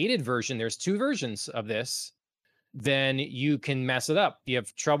outdated version, there's two versions of this, then you can mess it up. You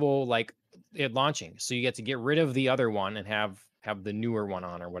have trouble like it launching. So you get to get rid of the other one and have the newer one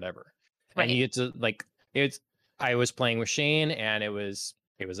on or whatever. And you Right. get to like it's I was playing with Shane and it was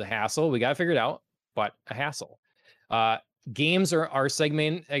a hassle. We got it figured out, but a hassle. Uh Games are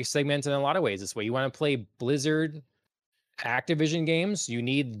segmented in a lot of ways this way. You want to play Blizzard Activision games, you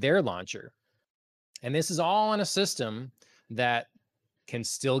need their launcher. And this is all on a system that can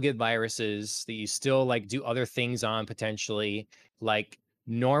still get viruses, that you still like do other things on potentially. Like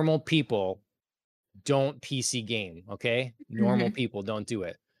normal people don't PC game, okay? Normal Mm-hmm. people don't do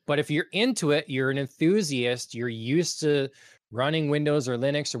it. But if you're into it, you're an enthusiast, you're used to running Windows or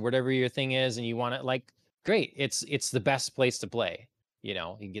Linux or whatever your thing is, and you want to like, great, it's the best place to play. You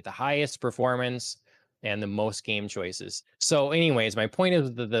know, you can get the highest performance and the most game choices. So, anyways, my point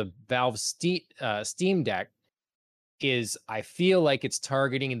is the Valve Steam Deck is I feel like it's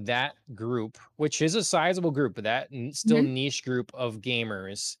targeting that group, which is a sizable group, but that still Mm-hmm. niche group of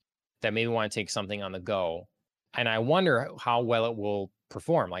gamers that maybe want to take something on the go. And I wonder how well it will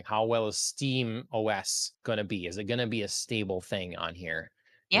perform. Like, how well is Steam OS going to be? Is it going to be a stable thing on here?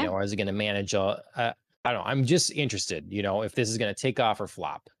 You Yeah. know, or is it going to manage I don't know. I'm just interested, you know, if this is going to take off or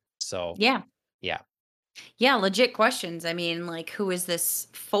flop. So, Yeah. yeah. Yeah. Legit questions. I mean, like, who is this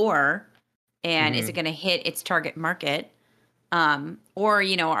for? And is it Hmm. going to hit its target market? Or,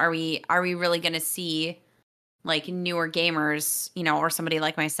 are we really going to see like newer gamers, or somebody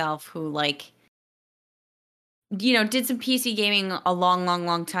like myself who like, did some PC gaming a long, long,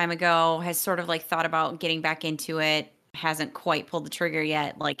 long time ago, has sort of like thought about getting back into it, hasn't quite pulled the trigger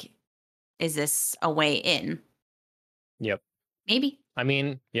yet. Like, is this a way in? Yep. Maybe. I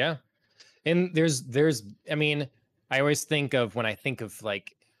mean, yeah. And there's I mean, I always think of when I think of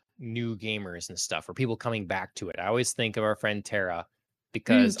like new gamers and stuff or people coming back to it. I always think of our friend Tara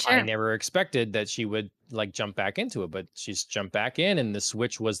because I Sure. never expected that she would like jump back into it, but she's jumped back in and the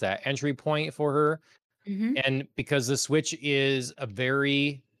Switch was that entry point for her. Hmm. And because the Switch is a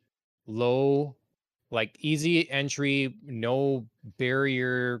very low like easy entry, no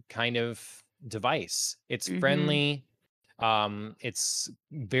barrier kind of device. It's Hmm. friendly, it's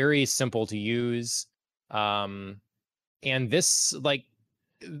very simple to use. Um, and this like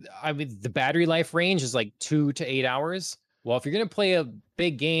I mean the battery life range is like 2 to 8 hours. Well, if you're gonna play a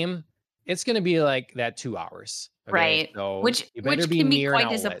big game, it's gonna be like that 2 hours. Okay. Right. So Which you better which be can be near an quite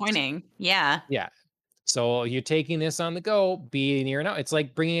outlet. disappointing. Yeah. Yeah. So you're taking this on the go, be near an out. It's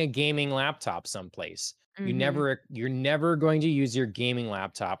like bringing a gaming laptop someplace. Hmm. You're never going to use your gaming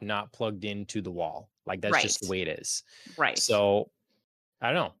laptop not plugged into the wall. Like that's just the Right. way it is. Right. So I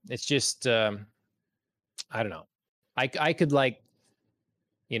don't know. It's just I don't know. I could like,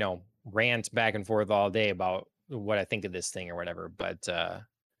 you know, rant back and forth all day about what I think of this thing or whatever, but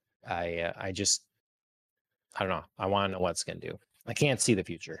I just I don't know. I want to know what it's going to do. I can't see the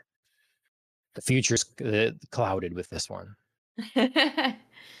future. The future's clouded with this one. Be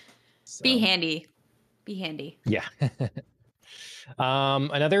So, handy. Be handy. yeah.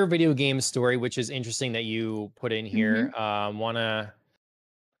 Another video game story which is interesting that you put in here. Hmm. Wanna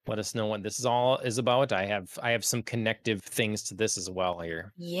let us know what this is all is about? I have some connective things to this as well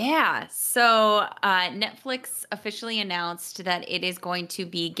here. Yeah. So Netflix officially announced that it is going to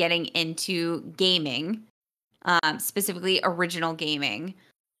be getting into gaming, specifically original gaming.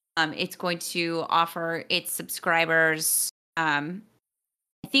 It's going to offer its subscribers. I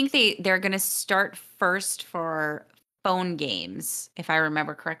think they're going to start first for phone games, if I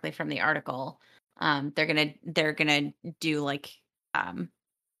remember correctly from the article. They're gonna do um,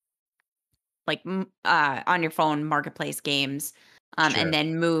 on your phone marketplace games, and Sure.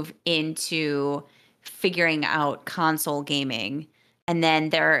 then move into figuring out console gaming. And then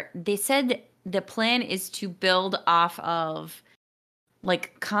they said the plan is to build off of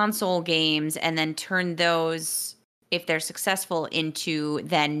like console games and then turn those, if they're successful, into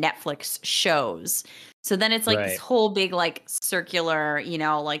then Netflix shows. So then it's like this Right. whole big like circular,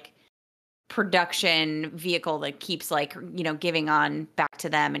 like production vehicle that keeps like, giving on back to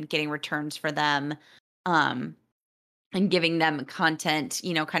them and getting returns for them. Um and giving them content,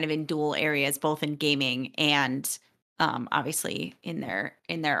 kind of in dual areas, both in gaming and obviously in their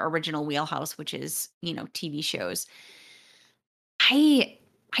original wheelhouse, which is TV shows. I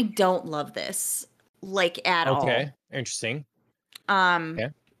don't love this like at Okay, all. interesting. Um, Okay.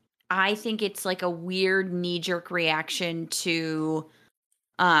 I think it's like a weird knee jerk reaction to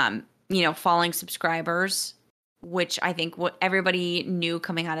falling subscribers, which I think what everybody knew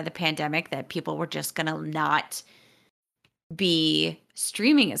coming out of the pandemic that people were just gonna not be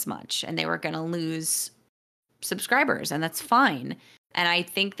streaming as much and they were gonna lose subscribers, and that's fine. And I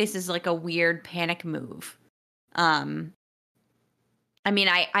think this is like a weird panic move. Um, I mean,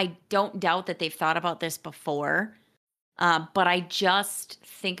 I don't doubt that they've thought about this before, but I just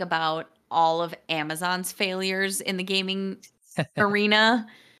think about all of Amazon's failures in the gaming arena,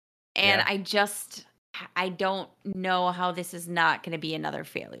 and Yeah. I don't know how this is not going to be another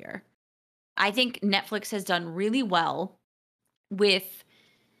failure. I think Netflix has done really well with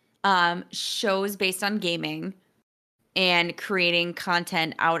shows based on gaming and creating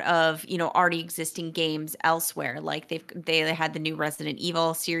content out of already existing games elsewhere. Like they had the new Resident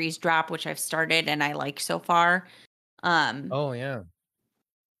Evil series drop, which I've started and I like so far. Um, Oh yeah.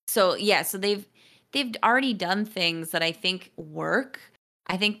 so yeah, so they've already done things that I think work.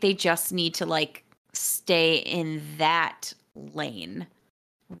 I think they just need to like stay in that lane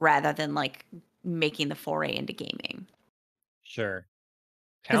rather than like making the foray into gaming. Sure.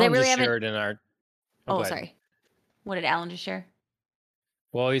 Because I Alan really just haven't. shared in our. Oh, Oh, go ahead. sorry. What did Alan just share?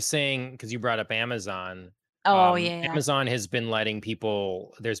 Well, he's saying because you brought up Amazon. Oh yeah, yeah, Amazon has been letting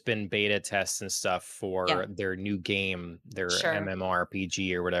people. There's been beta tests and stuff yeah. for their new game, their Sure,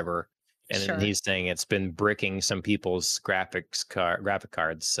 MMORPG or whatever, and then sure. he's saying it's been bricking some people's graphic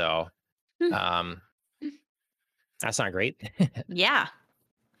cards. So Hmm. um, that's not great. Yeah.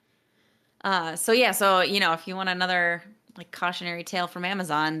 So yeah, so if you want another like cautionary tale from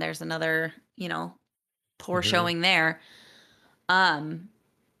Amazon, there's another poor hmm showing there. Um,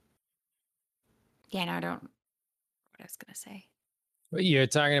 yeah, no, I don't. What I was gonna say. But you're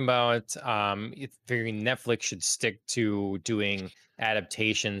talking about figuring Netflix should stick to doing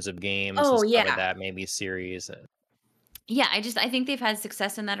adaptations of games and Oh stuff like yeah, that, maybe series. yeah. I think they've had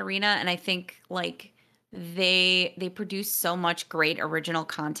success in that arena, and I think like they produce so much great original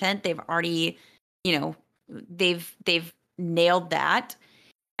content. They've already, you know, they've nailed that.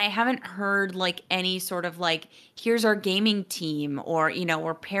 I haven't heard like any sort of like, here's our gaming team, or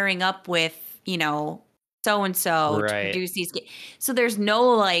we're pairing up with so and so to Right. produce these. So there's no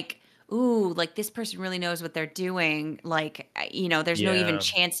like, ooh, like this person really knows what they're doing. Like, there's no even Yeah.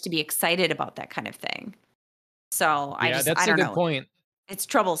 chance to be excited about that kind of thing. So Yeah, I that's a don't good know. point. It's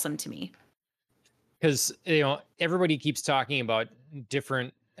troublesome to me. Because everybody keeps talking about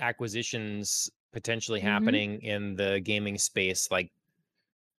different acquisitions potentially Hmm. happening in the gaming space. Like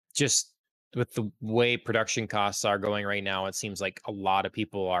just with the way production costs are going right now, it seems like a lot of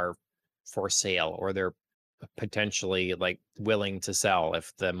people are for sale or they're potentially like willing to sell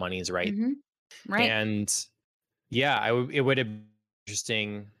if the money's right. Hmm. Right. And yeah, it would have been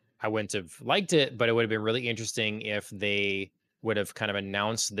interesting. I wouldn't have liked it, but it would have been really interesting if they would have kind of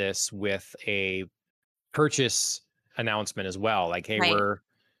announced this with a purchase announcement as well. Like, hey, Right. Or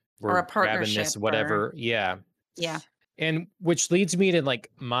we're a grabbing partnership this, or whatever. Yeah. yeah. And which leads me to like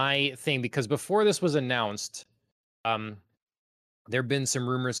my thing because before this was announced, um, there have been some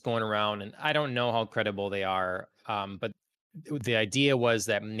rumors going around, and I don't know how credible they are. But the idea was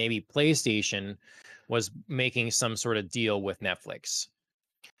that maybe PlayStation was making some sort of deal with Netflix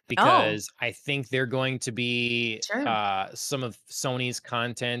Oh, because I think they're going to be sure. some of Sony's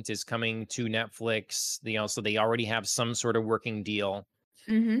content is coming to Netflix. So they already have some sort of working deal.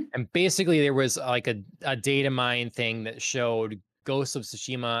 Hmm. And basically, there was like a data mine thing that showed Ghost of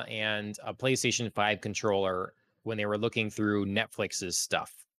Tsushima and a PlayStation 5 controller when they were looking through Netflix's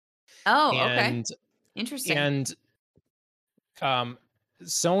stuff. Oh, okay. And Interesting. and um,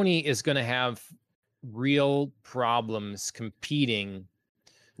 Sony is going to have real problems competing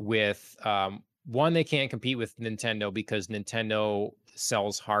with one. They can't compete with Nintendo because Nintendo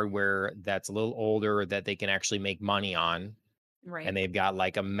sells hardware that's a little older that they can actually make money on, and Right. they've got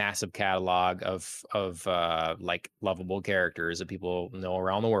like a massive catalog of like lovable characters that people know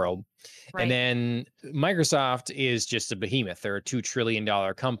around the world. And Right. then Microsoft is just a behemoth. They're a $2 trillion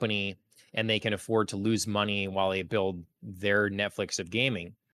company, and they can afford to lose money while they build their Netflix of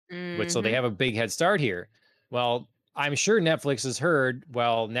gaming. But so they Mhm. have a big head start here. Well, I'm sure Netflix has heard,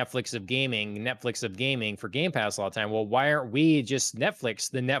 well, Netflix of gaming for Game Pass all the time. Well, why aren't we just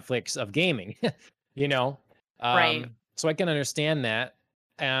Netflix, the Netflix of gaming? you know? Right. So I can understand that.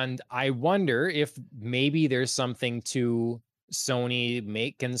 And I wonder if maybe there's something to Sony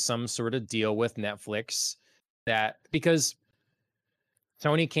making some sort of deal with Netflix, that because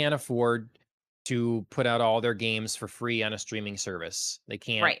Sony can't afford to put out all their games for free on a streaming service. They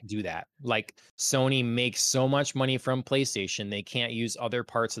can't Right. do that. Like Sony makes so much money from PlayStation, they can't use other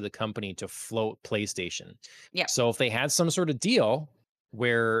parts of the company to float PlayStation. Yep. So if they had some sort of deal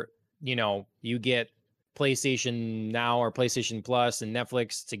where, you get PlayStation Now or PlayStation Plus and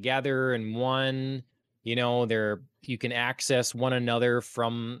Netflix together in one, you can access one another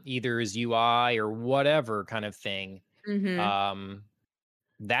from either as UI or whatever kind of thing. Mhm. Um,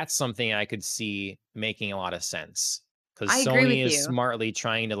 that's something I could see making a lot of sense because I agree Sony with is you. smartly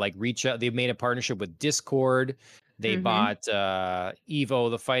trying to like reach out. They've made a partnership with Discord. They Mhm. bought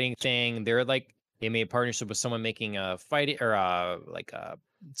Evo, the fighting thing. They made a partnership with someone making a fight or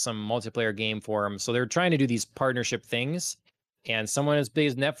some multiplayer game for them. So they're trying to do these partnership things, and someone as big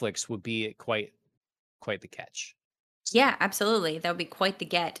as Netflix would be quite the catch. So Yeah, absolutely. That would be quite the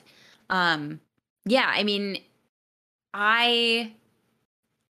get. Um, yeah, I mean, I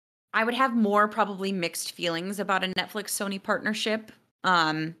I would have more probably mixed feelings about a Netflix Sony partnership.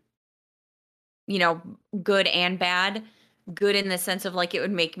 Um, you know, good and bad. Good in the sense of like it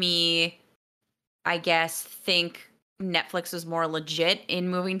would make me, I guess, think Netflix was more legit in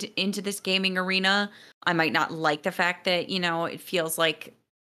moving into this gaming arena. I might not like the fact that, it feels like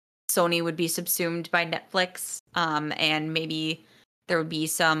Sony would be subsumed by Netflix, and maybe there would be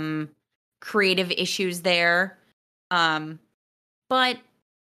some creative issues there. Um, but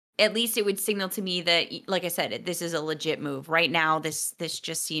at least it would signal to me that, like I said, this is a legit move. Right now, this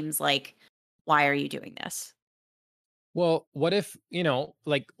just seems like, why are you doing this? well, what if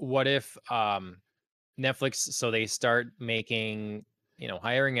Netflix, so they start making,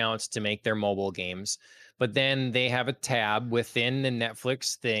 hiring outs to make their mobile games, but then they have a tab within the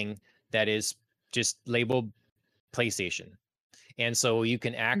Netflix thing that is just labeled PlayStation. And so you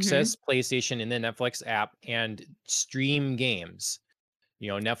can Hmm. access PlayStation in the Netflix app and stream games.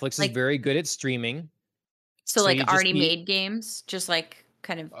 Netflix is Like, very good at streaming. so So like you just already need made games, just like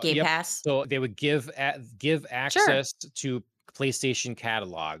kind of Game Yep. Pass. So they would give Sure, access to PlayStation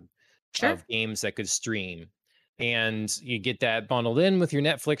catalog sure. of games that could stream, and you get that bundled in with your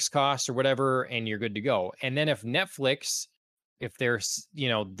Netflix cost or whatever, and you're good to go. And then if Netflix, if there's,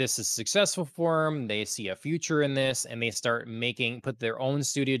 this is successful for them, they see a future in this, and they start put their own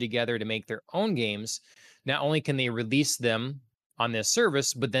studio together to make their own games. Not only can they release them on this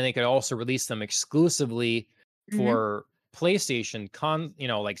service, but then they could also release them exclusively Hmm. for PlayStation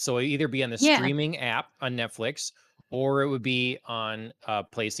like, so it either be on the Yeah, streaming app on Netflix, or it would be on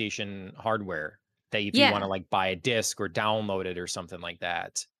PlayStation hardware that if you want to yeah. like buy a disc or download it or something like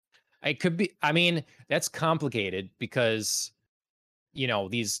that. It could be, I mean, that's complicated because,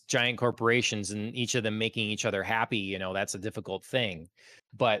 these giant corporations and each of them making each other happy, that's a difficult thing.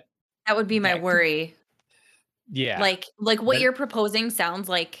 But That would be my that could, worry. yeah. Like what But you're proposing sounds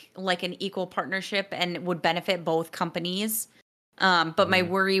like an equal partnership and would benefit both companies. But my mhm.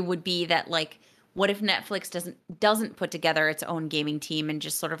 worry would be that like what if Netflix doesn't put together its own gaming team and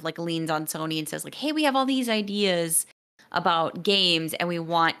just sort of like leans on Sony and says like, "Hey, we have all these ideas about games and we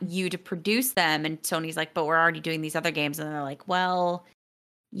want you to produce them." And Sony's like, "But we're already doing these other games." And they're like, "Well,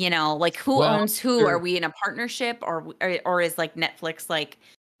 like who Well, owns who? Are there we in a partnership or is like Netflix like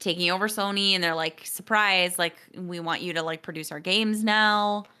taking over Sony and they're like, surprise, like we want you to like produce our games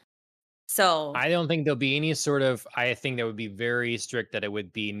now." So, I don't think there'll be any sort of, I think that would be very strict that it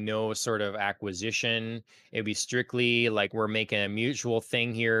would be no sort of acquisition. It'd be strictly like we're making a mutual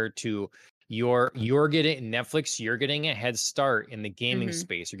thing here to you're getting Netflix, you're getting a head start in the gaming mhm.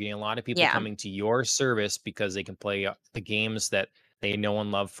 space. You're getting a lot of people Yeah. coming to your service because they can play the games that they know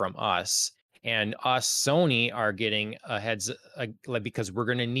and love from us. And us, Sony, are getting like, because we're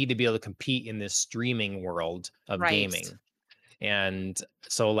going to need to be able to compete in this streaming world of Right. gaming. And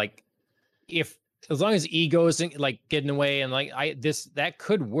so, like, if as long as ego isn't like getting away and like that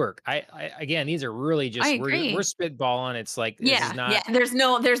could work. I again, these are really I just we're agree. spitballing. It's like this is Yeah. Yeah. not There's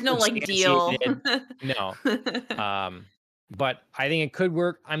no like deal. substantiated. No. Um, but I think it could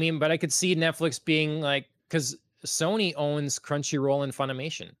work. I mean, but I could see Netflix being like, because Sony owns Crunchyroll and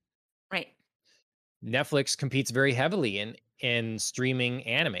Funimation. Right. Netflix competes very heavily in streaming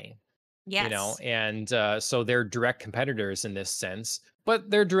anime, Yes. and so they're direct competitors in this sense, but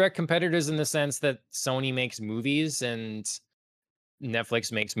they're direct competitors in the sense that Sony makes movies and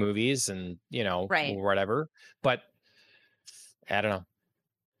Netflix makes movies and, Right. whatever. But I don't know.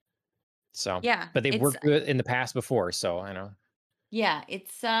 So, Yeah. but they've It's worked with in the past before, so I know. yeah,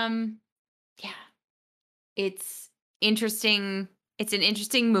 it's yeah. It's interesting. It's an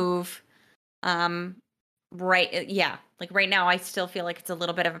interesting move. Um, right, yeah, like, right now, I still feel like it's a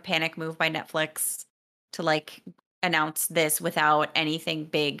little bit of a panic move by Netflix to, like, announce this without anything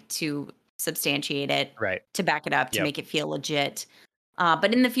big to substantiate it, Right. to back it up, to Yep. make it feel legit.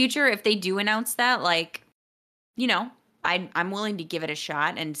 But in the future, if they do announce that, like, you know, I'm willing to give it a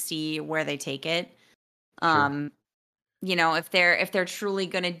shot and see where they take it. Sure. Um, if they're truly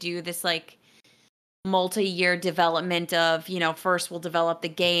gonna do this, like, multi-year development of, first we'll develop the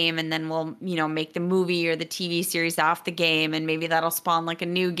game and then we'll, make the movie or the TV series off the game, and maybe that'll spawn like a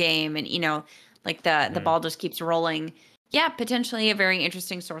new game, and like the Mhm. ball just keeps rolling. Yeah, potentially a very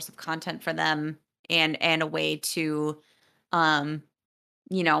interesting source of content for them, and a way to um,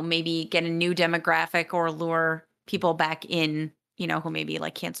 maybe get a new demographic or lure people back in, who maybe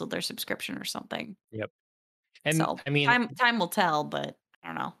like canceled their subscription or something. Yep. And So I mean, time will tell, but I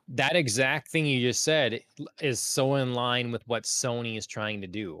don't know. that exact thing you just said is so in line with what Sony is trying to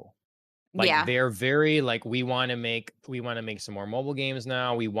do. Like, Yeah. they're very like, we wanna make some more mobile games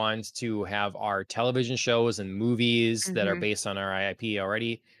now. We want to have our television shows and movies that are Hmm. based on our IP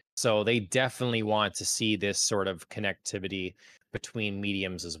already. So they definitely want to see this sort of connectivity between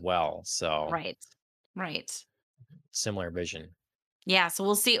mediums as well. So Right. Right. similar vision. Yeah, so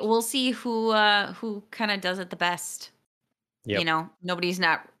we'll see who kind of does it the best. Yep.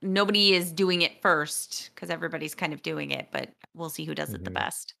 Nobody is doing it first cuz everybody's kind of doing it, but we'll see who does it the Mhm.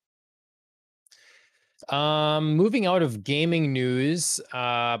 best. Moving out of gaming news,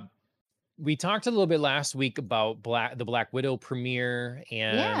 we talked a little bit last week about the Black Widow premiere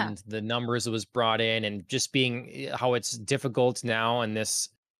Yeah. and the numbers it was brought in, and just being how it's difficult now in this,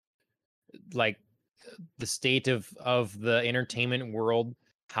 like, the state of the entertainment world,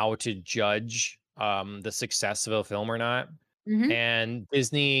 how to judge the success of a film or not. Mhm. And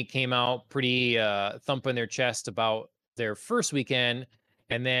Disney came out pretty thumping their chest about their first weekend,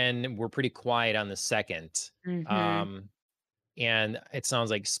 and then we're pretty quiet on the second. Mhm. Um, and it sounds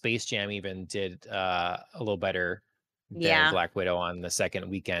like Space Jam even did a little better than Yeah. Black Widow on the second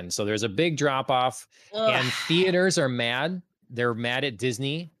weekend. So there's a big drop off, Ugh. and theaters are mad. They're mad at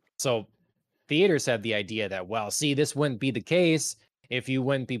Disney. So theaters had the idea that, well, see, this wouldn't be the case if you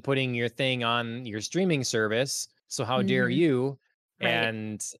wouldn't be putting your thing on your streaming service. So how dare Mhm. you? Right.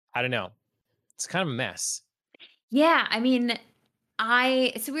 And I don't know. It's kind of a mess. Yeah, I mean,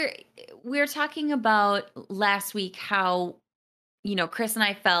 I so we're talking about last week how, Chris and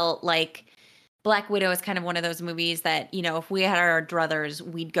I felt like Black Widow is kind of one of those movies that, if we had our druthers,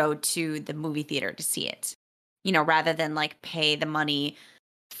 we'd go to the movie theater to see it, rather than like pay the money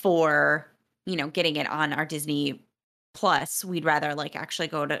for, getting it on our Disney Plus. We'd rather like actually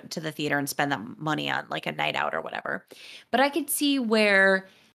go to the theater and spend that money on like a night out or whatever. But I could see where,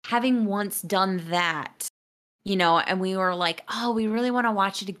 having once done that, and we were like, oh, we really want to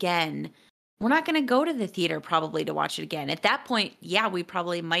watch it again. We're not going to go to the theater probably to watch it again. At that point, yeah, we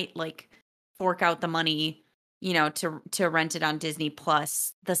probably might like fork out the money, to rent it on Disney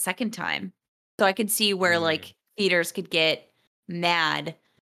Plus the second time. So I could see where Mm, like theaters could get mad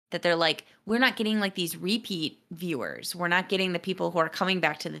that they're like, we're not getting like these repeat viewers. We're not getting the people who are coming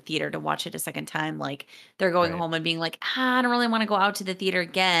back to the theater to watch it a second time. Like, they're going right. home and being like, I don't really want to go out to the theater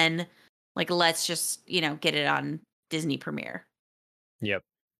again. Like, let's just, get it on Disney Premiere. Yep.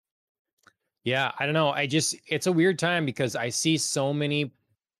 Yeah. I don't know. It's a weird time because I see so many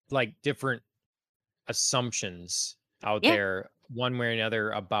like different assumptions out Yeah. there, one way or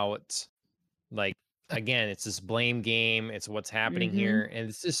another, about, like, again, it's this blame game. It's what's happening Mhm. here. And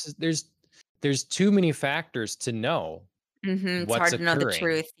it's just, there's too many factors to know Mhm. It's what's hard to know the occurring.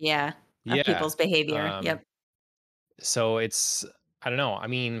 truth, yeah, of Yeah. people's behavior. Um, Yep. so it's, I don't know. I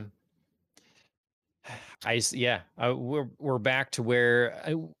mean, yeah, we're back to where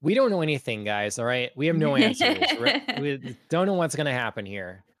we don't know anything, guys. All right, we have no answers. We don't know what's gonna happen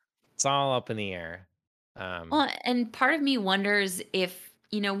here. It's all up in the air. Um, Well, and part of me wonders if,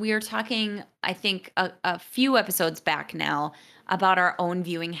 we were talking, I think, a few episodes back now about our own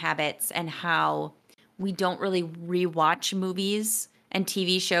viewing habits and how we don't really rewatch movies and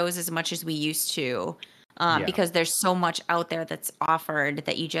TV shows as much as we used to, yeah, because there's so much out there that's offered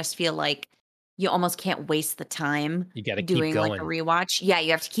that you just feel like you almost can't waste the time you got to keep doing like a going. rewatch. Yeah,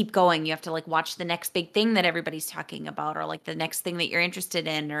 you have to keep going. You have to like watch the next big thing that everybody's talking about, or like the next thing that you're interested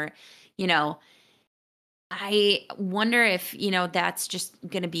in, or, you know, I wonder if, that's just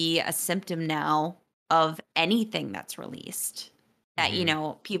going to be a symptom now of anything that's released. That,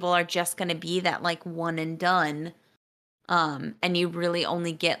 Hmm. people are just going to be that like one and done. And you really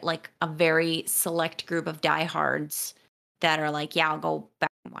only get like a very select group of diehards that are like, yeah, I'll go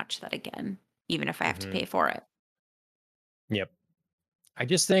back and watch that again, even if I have to Hmm. pay for it. Yep. I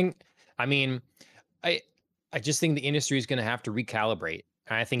just think, I mean, I I just think the industry is going to have to recalibrate.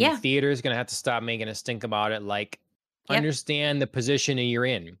 And I think the Yeah. theater is going to have to stop making us think about it like Yep. understand the position that you're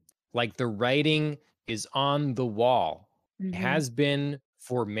in. Like the writing is on the wall. It Mhm. has been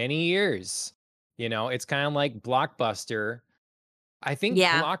for many years. You know, it's kind of like Blockbuster. I think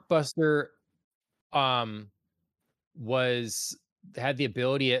Yeah. Blockbuster um was had the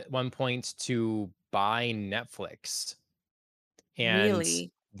ability at one point to buy Netflix, and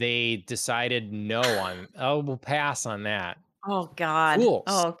Really? they decided no on, "Oh, we'll pass on that." Oh god. Fools.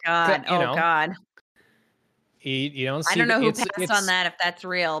 Oh god. You Oh know, god. you don't I see don't the know who passed on that if that's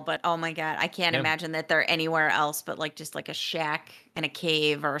real, but oh my god, I can't yeah. imagine that they're anywhere else but like just like a shack in a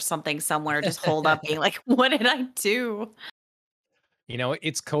cave or something somewhere just holed up being like, "What did I do?" You know,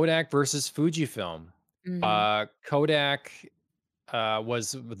 it's Kodak versus Fujifilm. Mhm. Kodak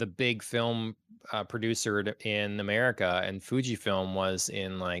was the big film producer in America, and Fujifilm was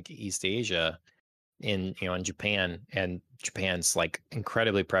in like East Asia, in Japan, and Japan's like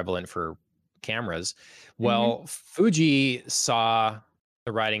incredibly prevalent for cameras. Mhm. Well, Fuji saw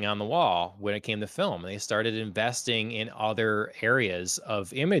the writing on the wall when it came to film. They started investing in other areas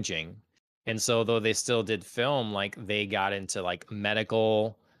of imaging. And so though they still did film, like they got into like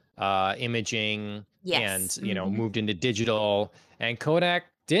medical imaging, and Yes. Mhm. moved into digital, and Kodak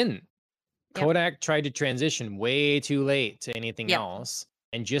didn't. Yep. Kodak tried to transition way too late to anything Yep. else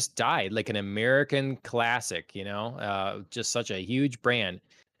and just died like an American classic, just such a huge brand.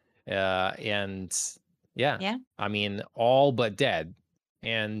 And yeah, Yeah. I mean, all but dead.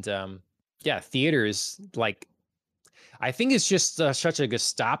 And yeah, theaters, like, I think it's just such a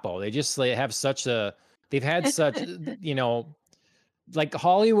Gestapo. They just like, have such a, they've had such, like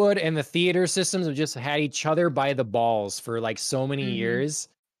Hollywood and the theater systems have just had each other by the balls for like so many Mhm. years.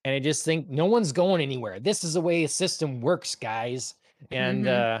 And I just think no one's going anywhere. This is the way a system works, guys. And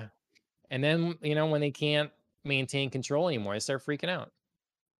Mhm. and then, when they can't maintain control anymore, they start freaking out.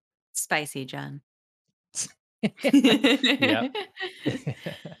 Spicy, John. Yep.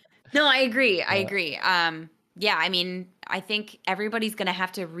 No, I agree, I Uh, agree. Yeah, I mean, I think everybody's gonna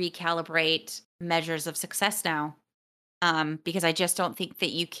have to recalibrate measures of success now, because I just don't think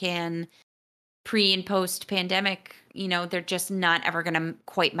that you can pre and post pandemic, they're just not ever gonna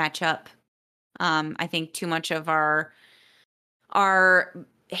quite match up. I think too much of our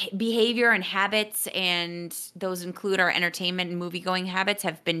behavior and habits, and those include our entertainment and movie going habits,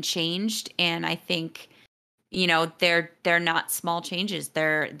 have been changed, and I think they're not small changes.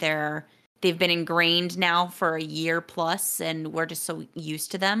 They've been ingrained now for a year plus, and we're just so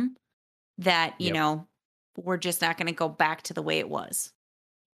used to them that, yep. we're just not gonna go back to the way it was.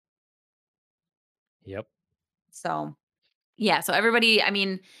 Yep. So, yeah, so everybody, I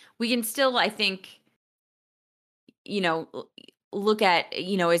mean, we can still, I think, look at,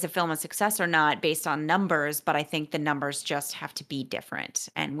 is a film a success or not based on numbers, but I think the numbers just have to be different,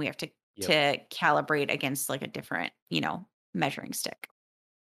 and we have to Yep. to calibrate against like a different, measuring stick.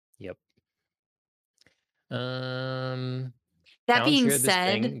 Yep. Um, That Alan being shared this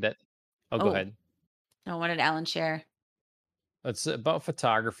said, thing that, oh, go oh, ahead. oh, what did Alan share? It's about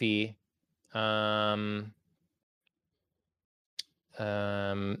photography. Um,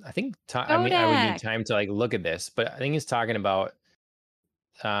 I think I mean, I would need Kodak time to like look at this, but I think he's talking about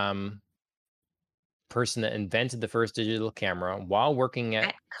um person that invented the first digital camera while working at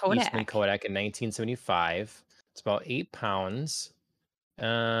at Eastman Kodak. Kodak in 1975. It's about 8 pounds.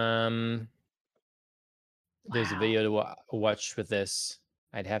 Um, there's a Wow. video to watch with this.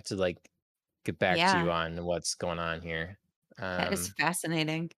 I'd have to like get back to you Yeah, on what's going on here. that is Um,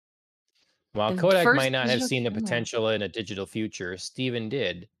 fascinating. while The Kodak first might not have digital seen the camera. potential in a digital future, Steven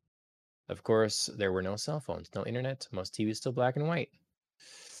did. Of course, there were no cell phones, no internet, most TVs still black and white.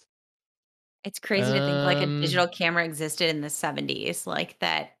 It's crazy to think like a Um, digital camera existed in the '70s. Like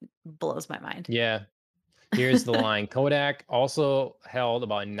that blows my mind. yeah. Here's the line. Kodak also held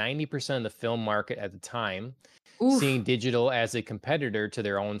about 90% of the film market at the time, seeing Oof. digital as a competitor to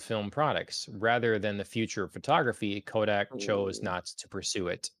their own film products. Rather than the future of photography, Kodak chose Ooh. not to pursue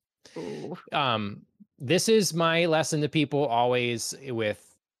it. Ooh. Um, this is my lesson to people always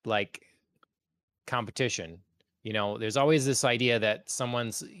with like competition. There's always this idea that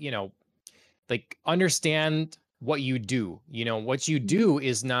someone's, like understand what you do. What you Mhm. do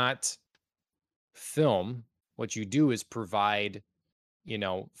is not film. What you do is provide,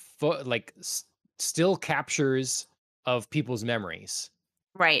 like still captures of people's memories.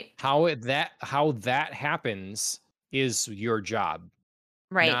 Right. How that happens is your job,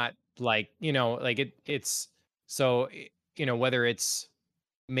 Right. not like, like it's so, whether it's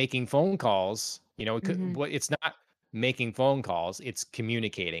making phone calls, Mhm. what it's not. making phone calls, it's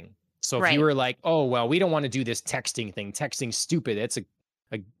communicating. So if you Right. were like, oh, well, we don't want to do this texting thing. Texting's stupid. It's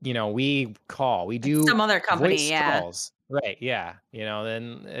we call, we It's do some other company, voice yeah. calls. Right. Yeah.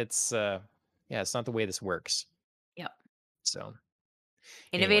 Then it's, yeah, it's not the way this works. Yep. So,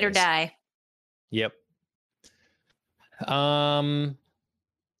 Innovate or anyways, die. yep. Um,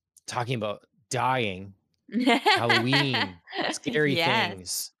 Talking about dying, Halloween, scary Yes.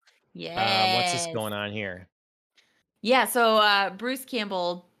 things. What's this Yes. going on here? Yeah, so Bruce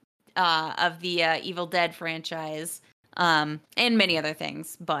Campbell of the Evil Dead franchise, and many other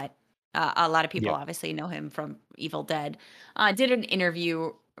things, but a lot of people Yep. obviously know him from Evil Dead. Did an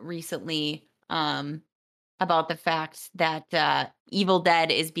interview recently about the fact that Evil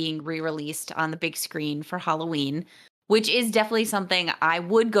Dead is being re-released on the big screen for Halloween, which is definitely something I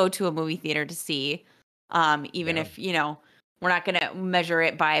would go to a movie theater to see, even Yeah. if we're not going to measure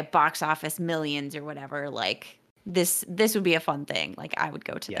it by box office millions or whatever. Like this would be a fun thing. Like I would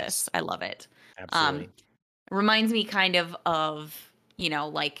go to this. Yes. I love it. Um, Absolutely. Reminds me kind of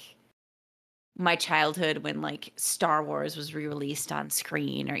like my childhood when like Star Wars was re-released on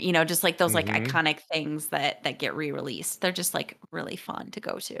screen, or just like those like Mm-hmm. iconic things that get re-released. They're just like really fun to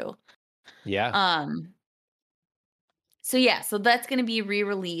go to. Yeah. Um so yeah, so that's going to be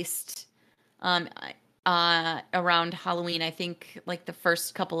re-released around Halloween, I think like the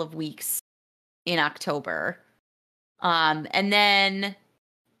first couple of weeks in October. And then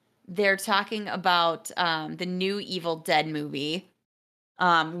they're talking about the new Evil Dead movie,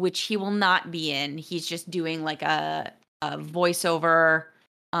 which he will not be in. He's just doing like a voiceover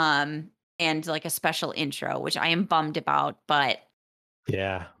um, and like a special intro, which I am bummed about. But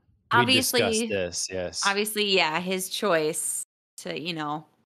Yeah. We discussed obviously, this. Yes. obviously, yeah, his choice to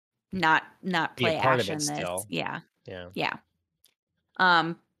not Be a play part of Ash it in this. still. Yeah, Yeah. yeah.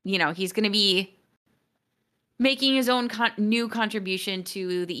 He's going to be making his own new contribution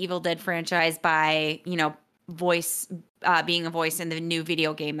to the Evil Dead franchise by voice being a voice in the new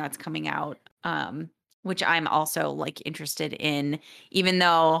video game that's coming out, which I'm also like interested in, even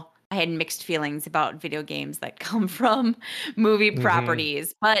though I had mixed feelings about video games that come from movie Mm-hmm.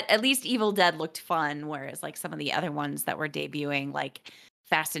 properties. But at least Evil Dead looked fun, whereas like some of the other ones that were debuting, like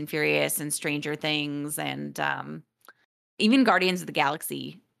Fast and Furious and Stranger Things, and even Guardians of the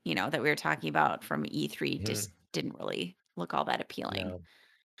Galaxy, that we were talking about from E3, Mm-hmm. just didn't really look all that appealing. No.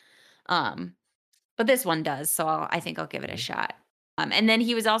 Um, but this one does, so I think I'll give it a Mhm. shot. And then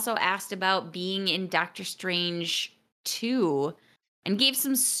he was also asked about being in Doctor Strange 2 and gave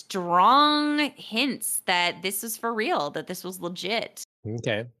some strong hints that this was for real, that this was legit.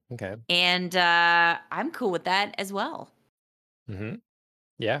 Okay. Okay. And I'm cool with that as well. Mm-hmm.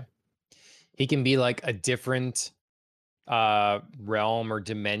 Yeah. He can be like a different realm or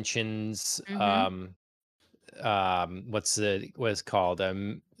dimensions. Hmm. What's called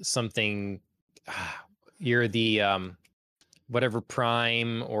something. You're the whatever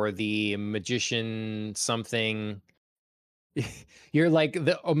prime or the magician something. You're like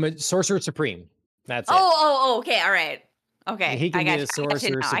the sorcerer supreme. That's it. Okay, all right. Okay, He can be the I got you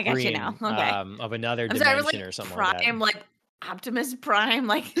sorcerer now. I got you now. supreme Okay. of another I'm sorry, I was dimension like or something like that. Prime, like Optimus Prime,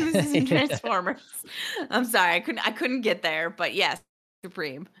 like this is in Yeah. Transformers. I'm sorry, I couldn't get there, but yes,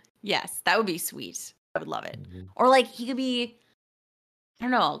 Supreme. Yes, that would be sweet. I would love it. Mhm. Or like he could be, I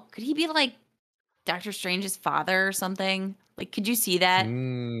don't know, could he be like Doctor Strange's father or something? Like, could you see that? I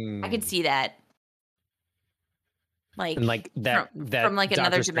could Mm. see that. And Like like from that from like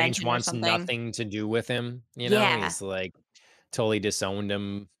another Doctor Strange dimension or wants something. nothing to do with him, Yeah. he's like totally disowned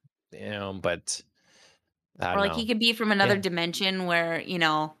him, but I Or don't like he know. could be from another Yeah. dimension where,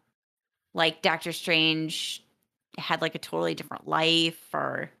 like Doctor Strange had like a totally different life,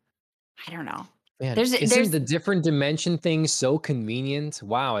 or I don't know. Man, isn't There's the different dimension thing so convenient?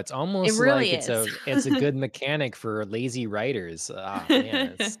 Wow, it's it almost like really it's is. a good mechanic for lazy writers. Ah,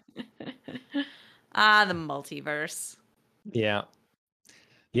 man, it's The multiverse. yeah.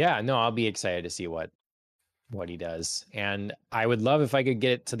 Yeah, no, I'll be excited to see what he does. And I would love if I could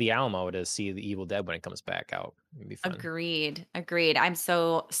get to the Alamo to see the Evil Dead when it comes back out. It'd be fun. Agreed. Agreed. I'm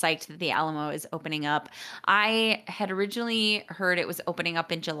so psyched that the Alamo is opening up. I had originally heard it was opening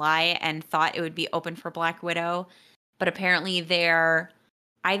up in July and thought it would be open for Black Widow, but apparently they're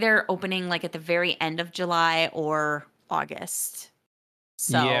either opening like at the very end of July or August.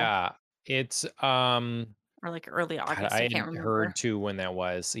 So, Yeah, it's or like early God, August. I I can't had heard remember. too when that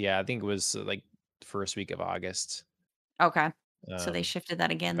was. Yeah, I think it was like the first week of August, Okay. So they um, shifted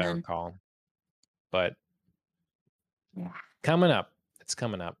that if again I then. recall. But Yeah. coming up, it's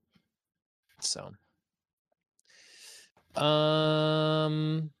coming up. So,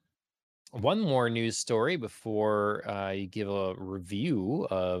 um, one more news story before you give a review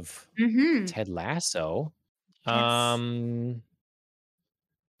of Mhm. Ted Lasso. Yes. Um,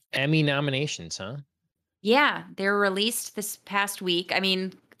 Emmy nominations, huh? Yeah, they were released this past week. I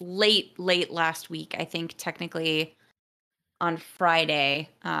mean, late last week, I think technically on Friday,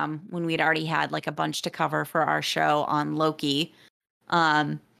 when we'd already had like a bunch to cover for our show on Loki.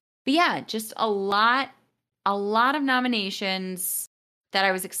 Um, but yeah, just a lot of nominations that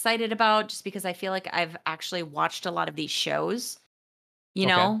I was excited about just because I feel like I've actually watched a lot of these shows, you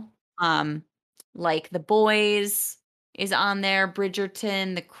Okay. know? Um, like The Boys is on there,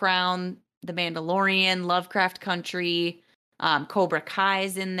 Bridgerton, The Crown, The Mandalorian, Lovecraft Country, Cobra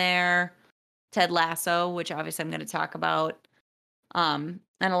Kai's in there, Ted Lasso, which obviously I'm going to talk about. And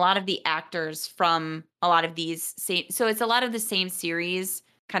a lot of the actors from a lot of these same, so it's a lot of the same series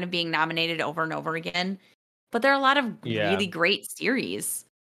kind of being nominated over and over again, but there are a lot of Yeah. really great series.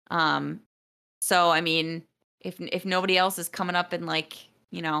 Um, so I mean, if nobody else is coming up and like,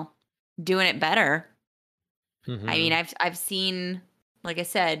 you know, doing it better, I mean, Hmm. I've seen, like I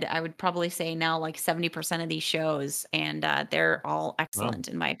said, I would probably say now like 70% of these shows, and they're all Wow. excellent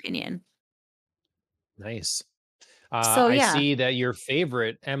in my opinion. Nice. So I yeah. see that your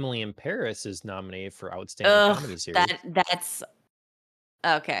favorite Emily in Paris is nominated for Outstanding Ugh, Comedy Series. that's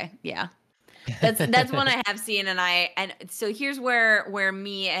okay. Yeah. That's one I have seen, and so here's where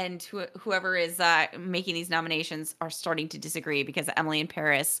me and whoever is making these nominations are starting to disagree because Emily in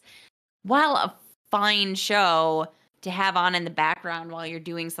Paris, while a fine show to have on in the background while you're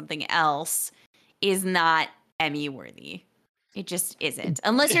doing something else, is not Emmy worthy. It just isn't.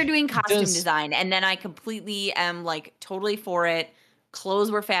 Unless you're doing costume Does design, and then I completely am like totally for it.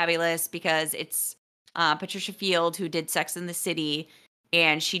 Clothes were fabulous because it's Patricia Field who did Sex in the City,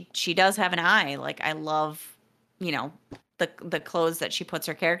 and she does have an eye. Like I love, you know, the clothes that she puts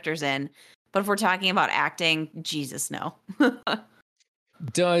her characters in. But if we're talking about acting, Jesus no.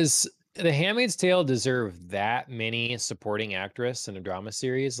 does The Handmaid's Tale deserve that many supporting actress in a drama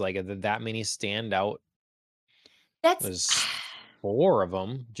series? Like that many stand out? That's There's four of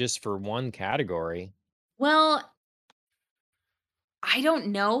them just for one category. well, I don't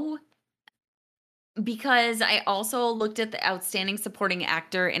know because I also looked at the outstanding supporting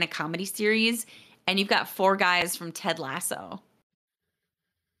actor in a comedy series, and you've got four guys from Ted Lasso.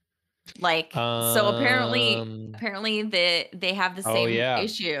 Like, so Um. apparently they have the Oh same yeah.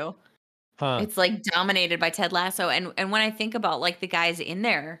 issue. Huh. It's like dominated by Ted Lasso, and when I think about like the guys in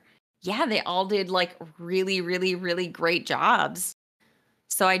there, yeah, they all did like really, really, really great jobs.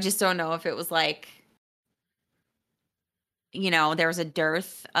 So I just don't know if it was like, there was a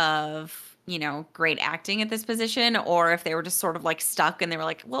dearth of, great acting at this position, or if they were just sort of like stuck and they were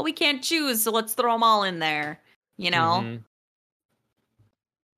like, well, we can't choose, so let's throw them all in there, you know? Mm-hmm.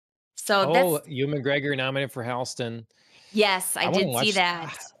 So Oh, that's, Ewan McGregor nominated for Halston. yes, I I want to did see watch.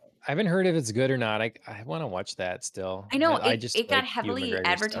 that. I haven't heard if it's good or not. I want to watch that still. I know I it, just it got like Ewan heavily McGregor stuff.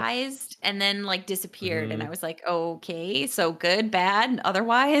 advertised and then like disappeared. And I Hmm. was like, okay, so good, bad,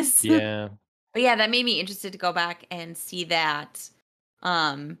 otherwise. Yeah. But yeah, that made me interested to go back and see that.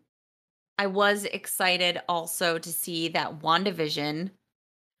 Um, I was excited also to see that WandaVision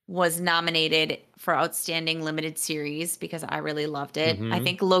was nominated for Outstanding Limited Series because I really loved it. I Hmm.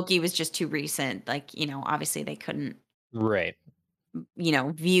 think Loki was just too recent. Like, obviously they couldn't, Right.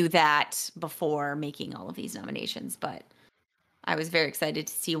 view that before making all of these nominations, but I was very excited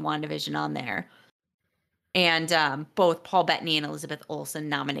to see WandaVision on there. And both Paul Bettany and Elizabeth Olsen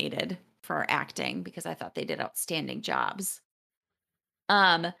nominated for acting because I thought they did outstanding jobs.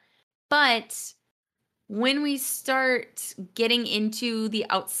 Um, but when we start getting into the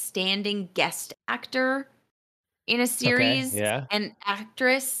outstanding guest actor in a Okay. series Yeah. and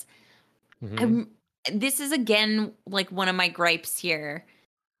actress, Hmm. I'm this is again like one of my gripes here.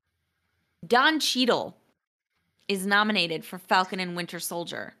 Don Cheadle is nominated for Falcon and Winter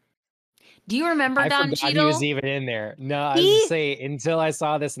Soldier. Do you remember I Don forgot he was Cheadle? even in there. No, I was to He say until I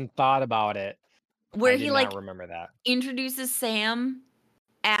saw this and thought about it, I where did he not like remember that. introduces Sam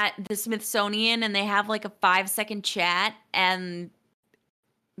at the Smithsonian and they have like a 5-second chat and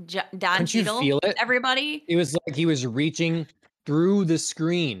Don Couldn't you Cheadle, feel it? everybody. It was like he was reaching through the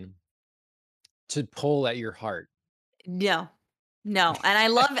screen to pull at your heart. No. No, and I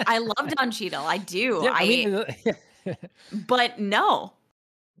love Don Cheadle, I do, Yeah, I mean, but no.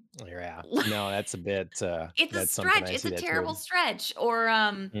 yeah. No, that's a bit. It's a That's something stretch, I it's see a that terrible too. stretch, or,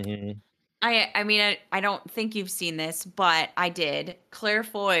 Hmm. I mean, I don't think you've seen this, but I did. Claire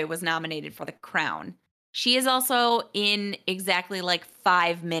Foy was nominated for The Crown. She is also in exactly, like,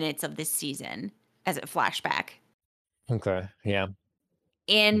 5 minutes of this season as a flashback, Okay. Yeah.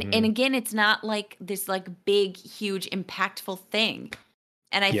 And Hmm. again, it's not like this like big, huge, impactful thing.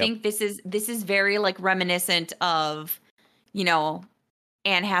 And I Yep. think this is very like reminiscent of, you know,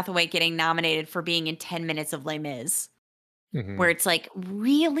 Anne Hathaway getting nominated for being in 10 Minutes of Les Mis, where Hmm. it's like,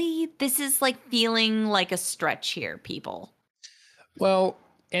 really? This is like feeling like a stretch here, people. Well,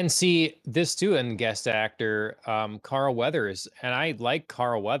 and see this too in guest actor, Carl Weathers, and I like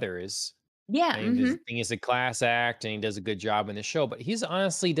Carl Weathers. Yeah. I Mm-hmm. think he's a class act and he does a good job in the show, but he's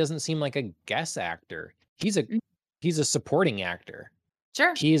honestly doesn't seem like a guest actor. He's a supporting actor.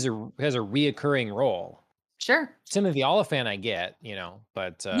 Sure. He has a reoccurring role. Sure. Timothy Olyphant, I get,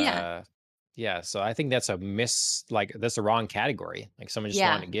 but Yeah. yeah. So I think that's that's a wrong category. Like someone just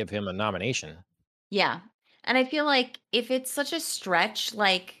Yeah. wanted to give him a nomination. Yeah. And I feel like if it's such a stretch,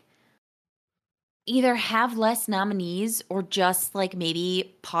 like either have less nominees or just like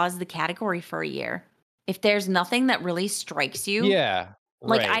maybe pause the category for a year. If there's nothing that really strikes you, Yeah,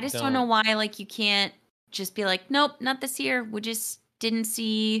 like I right. just don't know Don't. why like you can't just be like, nope, not this year. We just didn't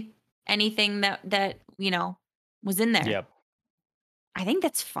see anything that was in there. Yep. I think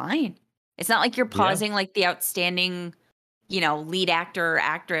that's fine. It's not like you're Yeah. pausing like the outstanding, lead actor or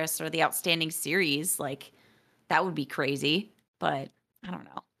actress or the outstanding series. Like that would be crazy. But I don't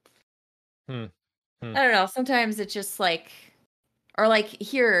know. Hmm. Hmm. I don't know. Sometimes it's just like, or like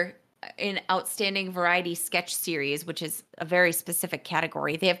here in Outstanding Variety Sketch Series, which is a very specific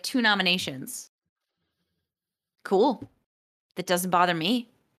category, they have 2 nominations. Cool. That doesn't bother me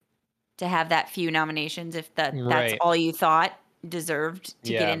to have that few nominations if that's Right. all you thought deserved to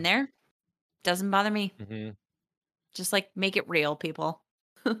get Yeah. in there. Doesn't bother me. Hmm. Just like make it real, people.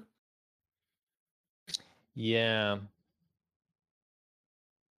 The Yeah.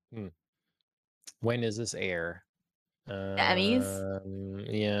 Hmm. When does this air? Emmys?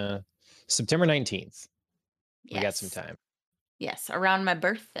 Yeah. September 19th. We got some Yes. time. Yes. Around my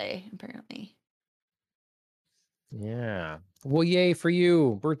birthday, apparently. Yeah. Well, yay for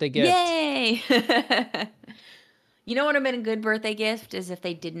you. Birthday gift. Yay! You know what would have been a good birthday gift is if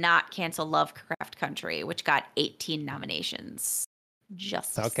they did not cancel Lovecraft Country, which got 18 nominations.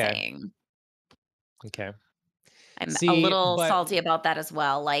 Just Okay. saying. Okay. I'm a See, little but salty about that as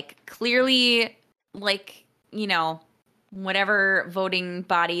well. Like, clearly, like, whatever voting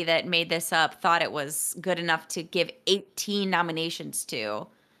body that made this up thought it was good enough to give 18 nominations to.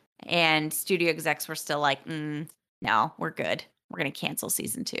 And studio execs were still like, no, we're good. We're going to cancel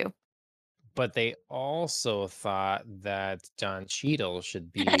season 2. they also thought that Don Cheadle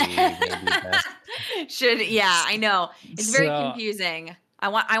should be maybe best. Yeah, I know. It's very So confusing. I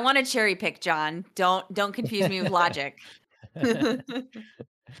want to cherry pick, John. Don't confuse me with logic.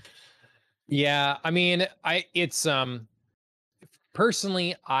 yeah, I mean, I it's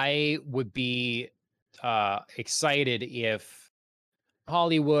personally I would be excited if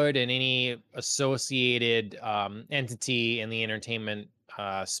Hollywood and any associated entity in the entertainment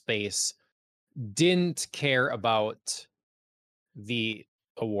space didn't care about the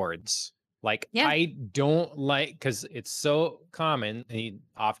awards. Like, Yeah. I don't like because it's so common, and you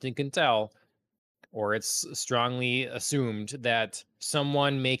often can tell, or it's strongly assumed that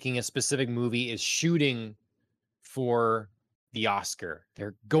someone making a specific movie is shooting for the Oscar.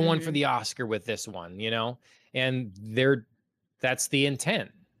 They're going for Mhm. the Oscar with this one, and that's the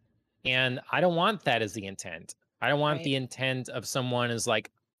intent. And I don't want that as the intent. I don't want Right. the intent of someone is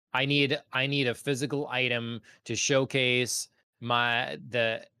like, I need a physical item to showcase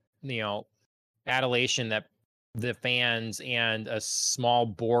the you know adulation that the fans and a small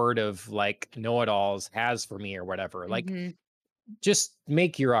board of like know-it-alls has for me or whatever. Like, Mhm. just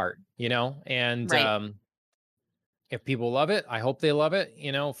make your art, and Right. if people love it, I hope they love it,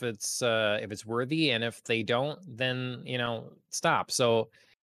 if it's worthy, and if they don't, then stop. So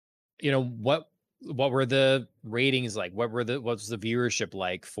what were the ratings like? What's the viewership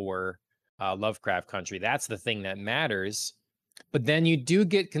like for Lovecraft Country? That's the thing that matters. But then you do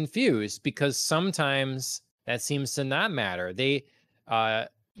get confused because sometimes that seems to not matter. They uh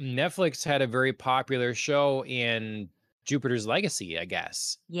Netflix had a very popular show in Jupiter's Legacy, I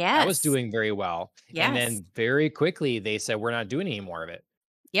guess. That was Yes. doing very well. And Yes. then very quickly they said we're not doing any more of it.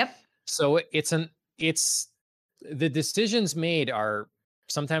 Yep. So it's the decisions made are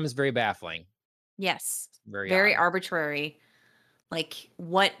sometimes very baffling, Yes. very Very odd. arbitrary. Like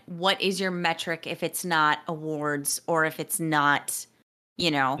what is your metric if it's not awards or if it's not,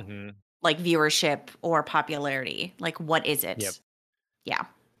 you know, Mhm. like viewership or popularity? Like what is Yep. it? Yeah.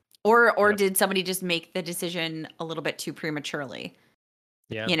 Or Yep. did somebody just make the decision a little bit too prematurely?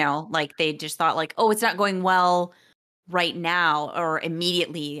 Yeah. Like they just thought like, "Oh, it's not going well right now or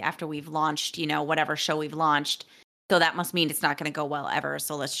immediately after we've launched, whatever show we've launched. So that must mean it's not going to go well ever.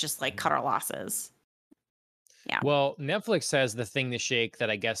 So let's just like cut Mhm. our losses. Yeah. Well, Netflix has the thing to shake that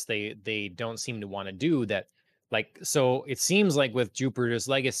I guess they don't seem to want to do that. Like, so it seems like with Jupiter's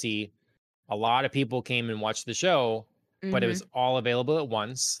Legacy, a lot of people came and watched the show, but it was Hmm. all available at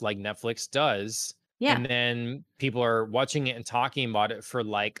once, like Netflix does. Yeah. And then people are watching it and talking about it for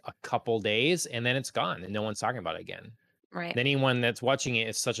like a couple days, and then it's gone, and no one's talking about it again. Right. Anyone that's watching it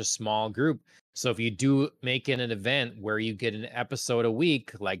is such a small group. So if you do make it an event where you get an episode a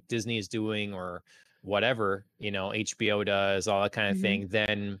week, like Disney is doing, or whatever, HBO does, all that kind of Hmm. thing,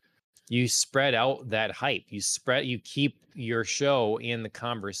 then you spread out that hype. You keep your show in the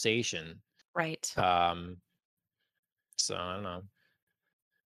conversation. Right. Um, so I don't know.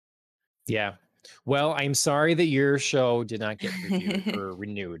 Yeah. Well, I'm sorry that your show did not get reviewed or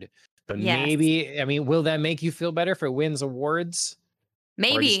renewed, but Yes. maybe, I mean, will that make you feel better if it wins awards?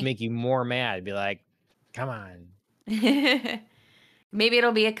 Or just Maybe. make you more mad? Be like, come on. Maybe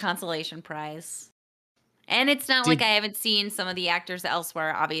it'll be a consolation prize. And it's not like Did I haven't seen some of the actors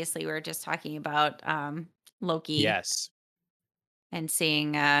elsewhere. Obviously, we were just talking about Loki yes. and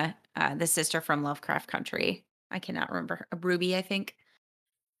seeing the sister from Lovecraft Country. I cannot remember Ruby, I think.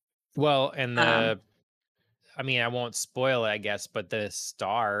 Well, and Um, I mean, I won't spoil it, I guess, but the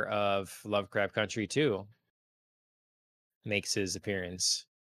star of Lovecraft Country too makes his appearance.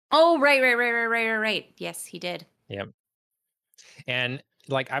 oh, right. Yes, he did. Yep. And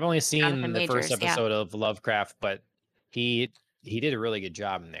like I've only seen Jonathan the first Majors. Yeah, episode of Lovecraft, but he he did a really good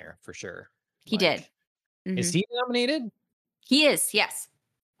job in there for sure. he did. Like, is Hmm. he nominated? He is. Yes.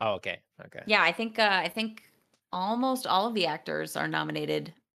 Oh, okay. Okay. Yeah, I think almost all of the actors are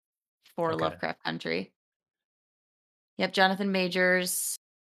nominated for Okay. Lovecraft Country. Yep, Jonathan Majors,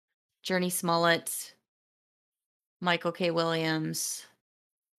 Journey Smollett, Michael K. Williams,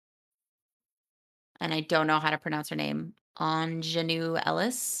 and I don't know how to pronounce her name. Anjanou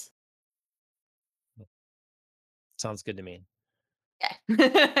Ellis. Sounds good to me.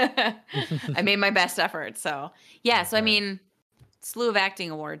 Yeah. All I made my best effort. So, yeah. So, I right. mean, slew of acting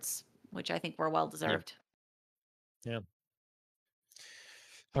awards, which I think were well Yep. deserved. Yeah.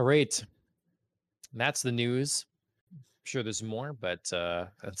 All right. That's the news. Sure there's more, but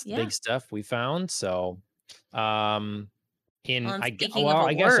that's the Yeah. big stuff we found. So um Well, and speaking of well,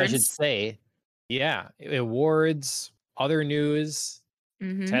 I guess I should awards, say, yeah, awards, other news,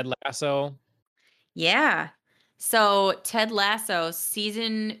 hmm Ted Lasso. yeah. So, Ted Lasso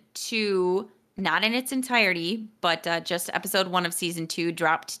season 2, not in its entirety, but just episode 1 of season 2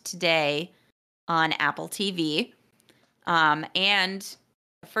 dropped today on Apple TV. And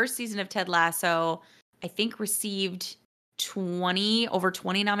the first season of Ted Lasso, I think, received over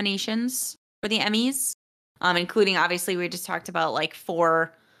 20 nominations for the Emmys, including obviously we just talked about like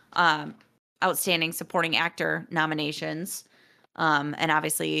 4 um, outstanding supporting actor nominations, and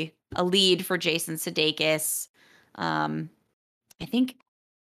obviously a lead for Jason Sudeikis. Um, I think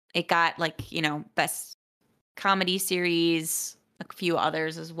it got like best comedy series, a few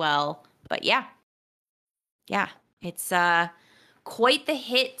others as well. But yeah, it's quite the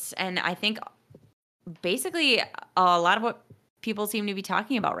hit, and I think basically a lot of what people seem to be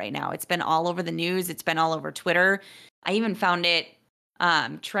talking about right now. It's been all over the news. It's been all over Twitter. I even found it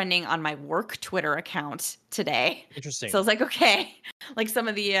trending on my work Twitter account today. So I Interesting. was like, okay, like some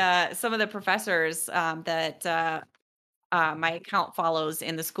of the professors that my account follows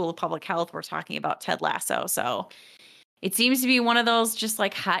in the School of Public Health were talking about Ted Lasso. So it seems to be one of those just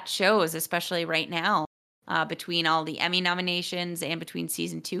like hot shows, especially right now, between all the Emmy nominations and between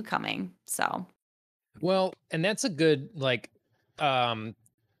season 2 coming. So, Well, and that's a good um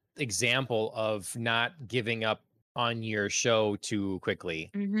example of not giving up on your show too quickly,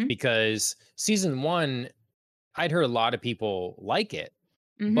 hmm because season 1, I'd heard a lot of people like it,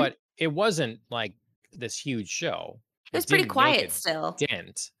 hmm but it wasn't like this huge show. it was It pretty didn't make quiet a still.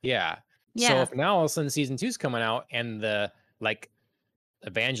 dent. Yeah. So Yeah. if now all of a sudden season two's coming out and the like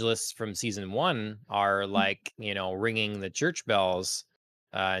evangelists from season one are like, ringing the church bells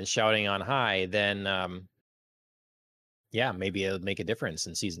and shouting on high, then yeah, maybe it'll make a difference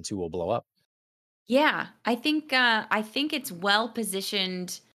and season two will blow up. Yeah, I think it's well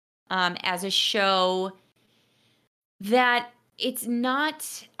positioned as a show that it's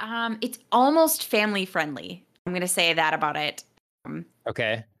not it's almost family friendly. I'm going to say that about it. Um,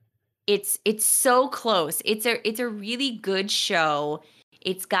 Okay. it's so close. It's a really good show.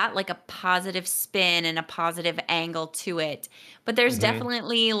 It's got like a positive spin and a positive angle to it. But there's Hmm.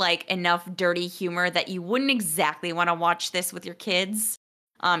 definitely like enough dirty humor that you wouldn't exactly want to watch this with your kids.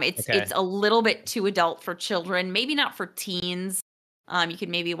 It's Okay. a little bit too adult for children, maybe not for teens. You could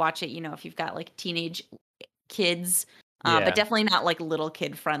maybe watch it, if you've got like kids, but Yeah. definitely not like little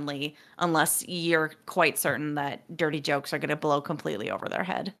kid friendly unless you're quite certain that dirty jokes are going to blow completely over their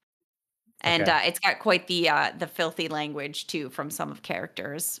head. And Okay. it's got quite the filthy language too from some of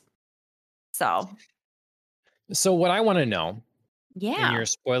characters. So So what I want to know in yeah. your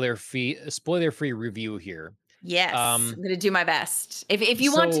spoiler free review here. Yes, Um, I'm gonna do my best. If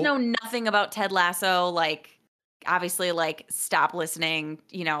you want to so know nothing about Ted Lasso, like obviously like stop listening,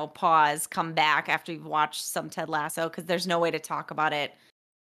 pause, come back after you've watched some Ted Lasso because there's no way to talk about it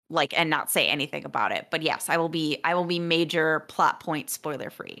like and not say anything about it. But yes, I will be major plot point spoiler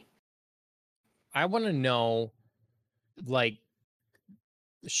free. I want to know, like,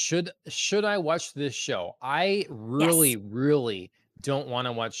 should I watch this show? I Yes. really don't want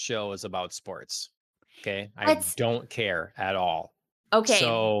to watch shows about sports. Okay, I Let's don't care at all. okay.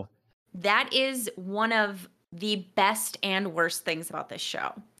 So That is one of the best and worst things about this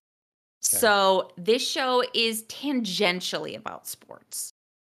show. okay, So this show is tangentially about sports.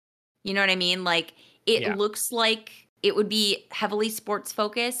 You know what I mean? Like it yeah, looks like it would be heavily sports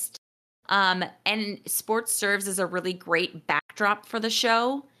focused. And sports serves as a really great backdrop for the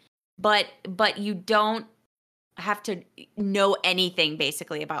show, but you don't have to know anything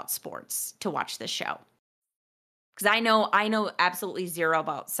basically about sports to watch this show. Cuz I know absolutely zero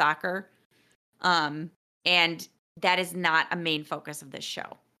about soccer. Um and that is not a main focus of this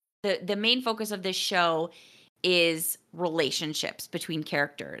show. The main focus of this show is relationships between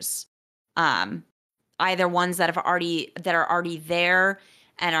characters. Um Either ones that are already there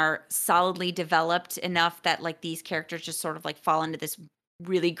and are solidly developed enough that like these characters just sort of like fall into this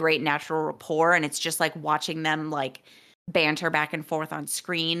really great natural rapport and it's just like watching them like banter back and forth on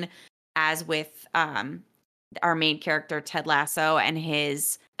screen as with our main character Ted Lasso and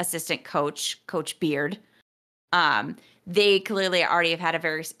his assistant coach Beard. um they clearly already have had a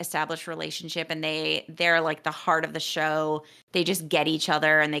very established relationship and they're like the heart of the show. They just get each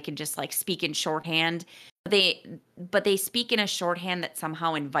other and they can just like speak in shorthand. But they speak in a shorthand that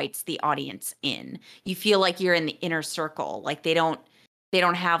somehow invites the audience in. You feel like you're in the inner circle. Like they don't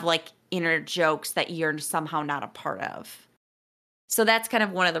have like inner jokes that you're somehow not a part of. So that's kind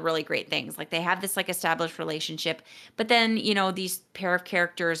of one of the really great things. Like they have this like established relationship, but then, these pair of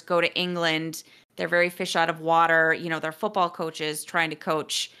characters go to England. They're very fish out of water. They're football coaches trying to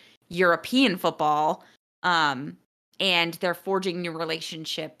coach European football. Um, and they're forging new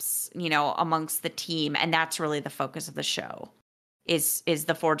relationships, amongst the team. And that's really the focus of the show is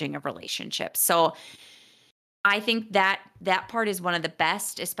the forging of relationships. So I think that part is one of the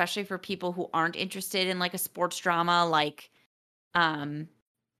best, especially for people who aren't interested in like a sports drama, um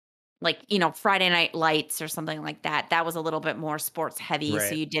Friday Night Lights or something like that. That was a little bit more sports heavy,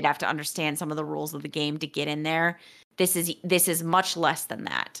 so right. you did have to understand some of the rules of the game to get in there. This is much less than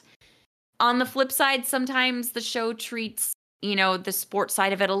that. On the flip side, sometimes the show treats, the sports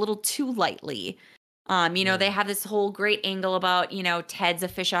side of it a little too lightly. They Mm, have this whole great angle about, Ted's a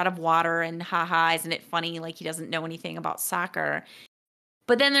fish out of water and haha, isn't it funny? Like he doesn't know anything about soccer.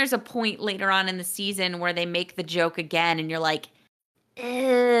 But then there's a point later on in the season where they make the joke again and you're like,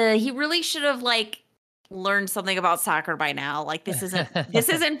 he really should have like learned something about soccer by now. Like this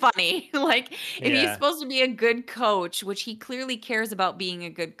isn't funny. Like if he's yeah. supposed to be a good coach, which he clearly cares about being a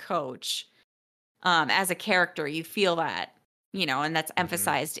good coach, as a character, you feel that, and that's Mhm.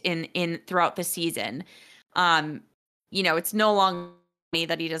 emphasized in throughout the season. Um, it's no longer me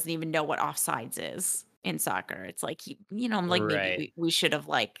that he doesn't even know what offsides is in soccer. It's like I'm like maybe Right. we should have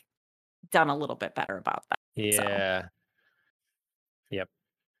like done a little bit better about that. So Yeah. Yep.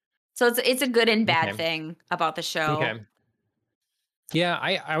 So it's a good and bad Okay. thing about the show. Okay. Yeah,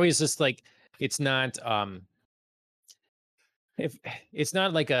 I always just like it's not if it's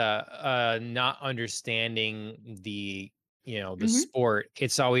not like a not understanding the Mhm, sport.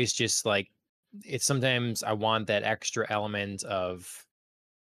 It's always just like it's sometimes I want that extra element of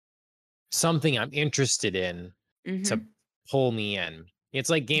something I'm interested in to mhm. pull me in. It's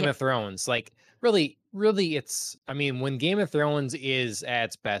like Game Yep. of Thrones. Like really it's I mean, when Game of Thrones is at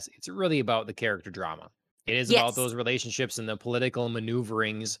its best, it's really about the character drama. It is about Yes. those relationships and the political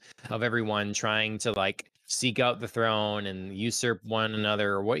maneuverings of everyone trying to like seek out the throne and usurp one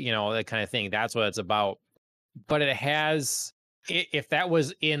another or what, that kind of thing. That's what it's about. But it has if that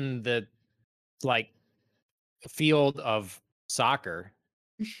was in the like field of soccer,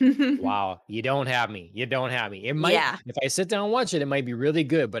 wow, you don't have me. You don't have me. It might Yeah. if I sit down and watch it, it might be really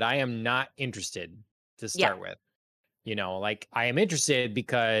good, but I am not interested to Yeah. start with. Like I am interested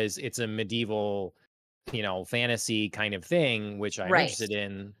because it's a medieval, fantasy kind of thing, which I'm Right. interested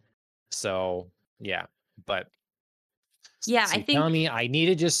in. So, yeah. But Yeah, so I you're telling think me I need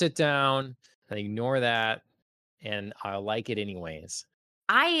to just sit down and ignore that. and I like it anyways.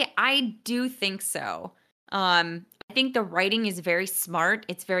 I do think so. I think the writing is very smart.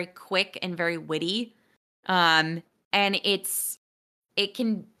 It's very quick and very witty. Um, and it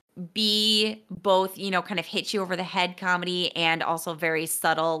can be both, kind of hit you over the head comedy and also very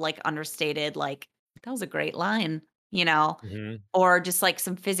subtle, like understated, like that was a great line, you know, Hmm. or just like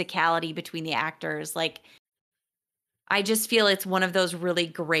some physicality between the actors. Like I just feel it's one of those really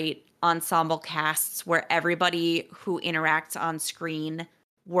great ensemble casts where everybody who interacts on screen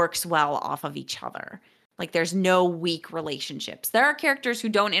works well off of each other. Like there's no weak relationships. There are characters who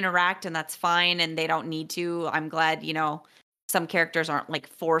don't interact and that's fine and they don't need to. I'm glad, some characters aren't like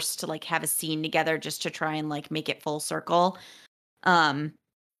forced to like have a scene together just to try and like make it full circle. Um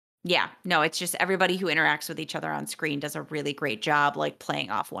yeah, no, it's just everybody who interacts with each other on screen does a really great job like playing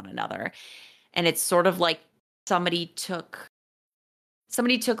off one another. And it's sort of like somebody took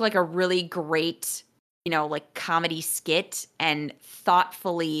somebody took like a really great, like comedy skit and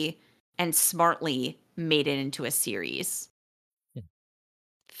thoughtfully and smartly made it into a series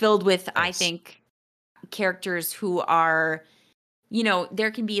filled with, I Nice. think, characters who are,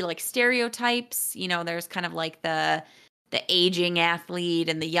 there can be like stereotypes, there's kind of like the aging athlete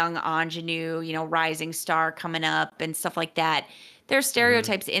and the young ingenue, rising star coming up and stuff like that. There's Hmm.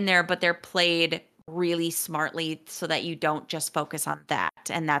 stereotypes in there, but they're played really smartly so that you don't just focus on that.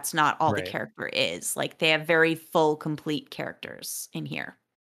 And that's not all the Right. character is. Like they have very full, complete characters in here.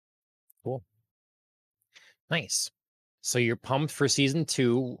 Cool. Nice. So you're pumped for season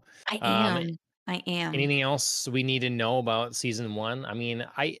two. I Um, am. I am. anything else we need to know about season one? I mean,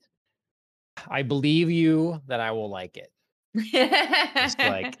 I believe you that I will like it. Just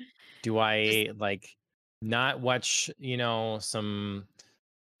like, do Just I like not watch, some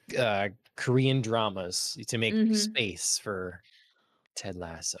uh Korean dramas to make mhm. space for Ted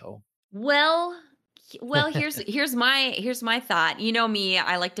Lasso? Well, here's my thought. You know me,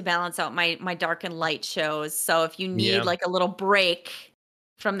 I like to balance out my dark and light shows. So if you need Yeah. like a little break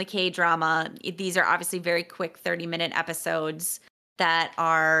from the K-drama, these are obviously very quick 30-minute episodes that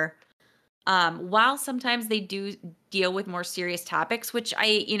are while sometimes they do deal with more serious topics, which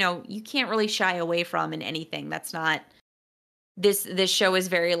you can't really shy away from in anything. That's not this show is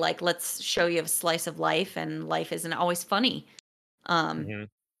very like let's show you a slice of life and life isn't always funny. Um Hmm.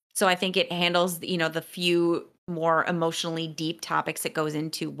 so I think it handles, the few more emotionally deep topics it goes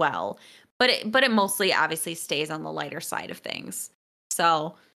into well. But it mostly obviously stays on the lighter side of things.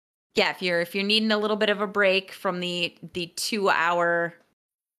 So, yeah, if you're needing a little bit of a break from the 2-hour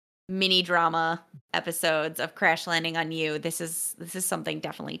mini drama episodes of Crash Landing on You, this is something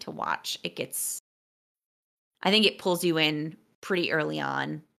definitely to watch. I think it pulls you in pretty early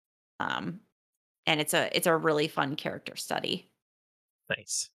on. Um and it's a really fun character study.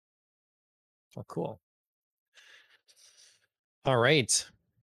 Nice. Oh, cool. All right.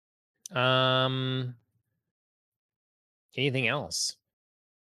 Um, anything else?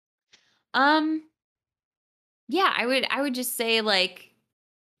 Um yeah, I would just say like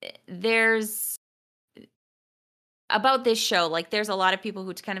there's about this show, like there's a lot of people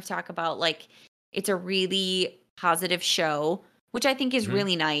who kind of talk about like it's a really positive show, which I think is Hmm.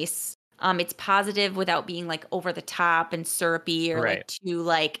 really nice. It's positive without being like over the top and syrupy or like Right. too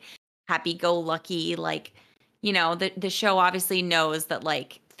like happy go lucky. Like, the show obviously knows that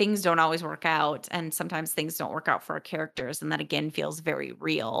like things don't always work out and sometimes things don't work out for our characters. And that again feels very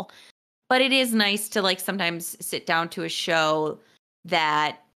real. But it is nice to like sometimes sit down to a show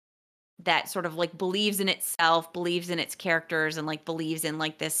that sort of like believes in itself, believes in its characters, and like believes in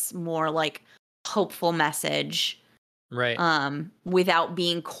like this more like hopeful message Right. without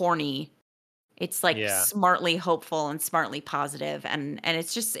being corny. It's like Yeah. smartly hopeful and smartly positive and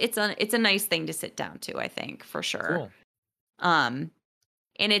it's a nice thing to sit down to, I think, for sure. Cool. Um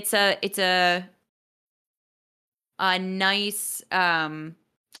and it's a nice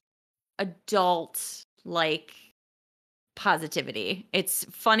adult like positivity. It's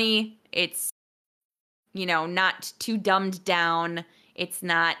funny, it's not too dumbed down. It's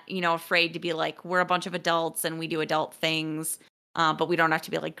not, afraid to be like, we're a bunch of adults and we do adult things, but we don't have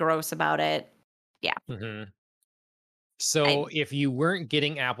to be like gross about it. Yeah. Hmm. So I, if you weren't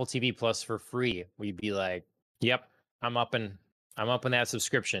getting Apple TV Plus for free, we'd be like, "Yep, I'm up in that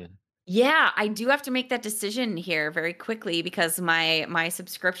subscription." yeah, I do have to make that decision here very quickly because my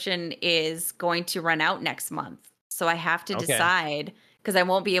subscription is going to run out next month. So I have to Okay. decide because I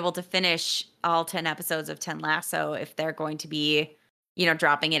won't be able to finish all 10 episodes of 10 Lasso if they're going to be,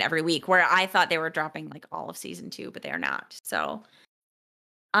 dropping it every week where I thought they were dropping like all of season 2, but they're not. So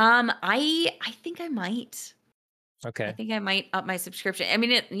I think I might. I Okay. think I might up my subscription. I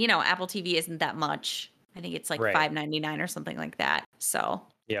mean, Apple TV isn't that much. I think it's like Right. $5.99 or something like that. So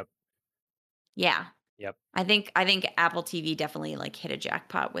Yep. yeah, Yep. I think Apple TV definitely like hit a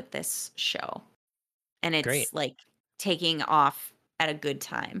jackpot with this show, and Great. it's like taking off at a good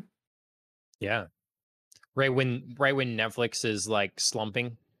time. Yeah. Right when Netflix is like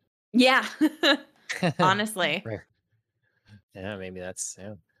slumping. Yeah, honestly. Right. Yeah, maybe that's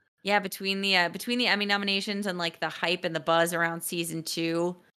yeah. Yeah, between the Emmy nominations and, like, the hype and the buzz around season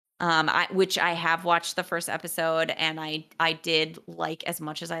 2, which I have watched the first episode, and I did like as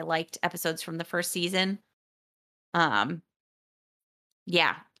much as I liked episodes from the first season. Um,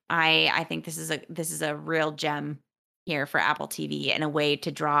 yeah, I think this is a real gem here for Apple TV and a way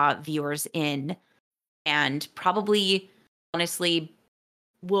to draw viewers in, and probably, honestly,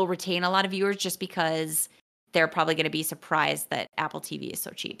 will retain a lot of viewers just because they're probably gonna be surprised that Apple TV is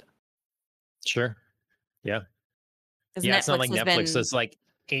so cheap. Sure. Yeah. 'Cause Yeah, it's not Netflix like has Netflix been that's like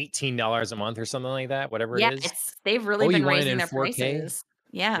 $18 a month or something like that, whatever it Yeah, is. it's they've really Oh, been you want it raising in their 4K? prices.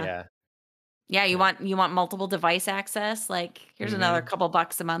 Yeah. Yeah. Yeah, Yeah. you want multiple device access? Like, here's another Mhm. couple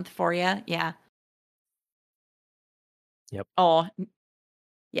bucks a month for you. Yeah. Yep. Oh,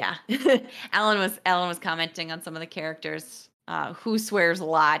 yeah. Alan was commenting on some of the characters, who swears a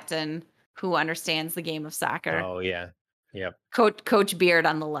lot and who understands the game of soccer. Oh, yeah. Yep. Coach Beard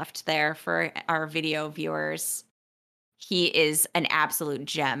on the left there for our video viewers. He is an absolute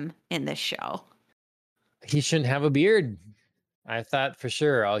gem in this show. He shouldn't have a beard. I thought for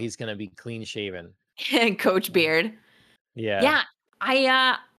sure, oh, he's gonna be clean shaven. Coach Yeah. Beard. Yeah.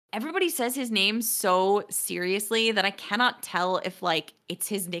 Yeah, everybody says his name so seriously that I cannot tell if, like, it's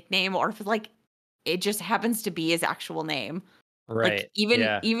his nickname or if, like, it just happens to be his actual name. Like, Right. even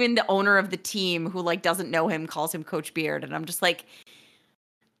Yeah. even the owner of the team who, like, doesn't know him calls him Coach Beard, and I'm just like,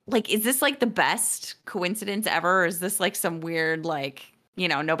 is this, like, the best coincidence ever, or is this, like, some weird, like,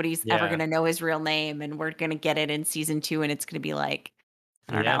 nobody's ever Yeah. gonna know his real name, and we're gonna get it in season 2, and it's gonna be like,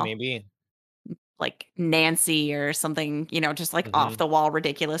 I don't Yeah, know, maybe. like Nancy or something, just, like, off Mhm. the wall,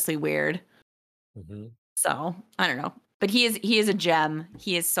 ridiculously weird. Mhm. So, I don't know. But he is a gem.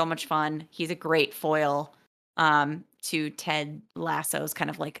 He is so much fun. He's a great foil, to Ted Lasso's kind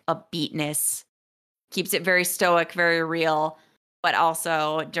of, like, upbeatness. Keeps it very stoic, very real, but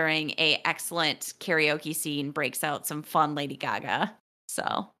also during a excellent karaoke scene, breaks out some fun Lady Gaga.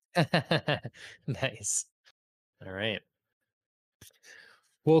 So Nice. All right.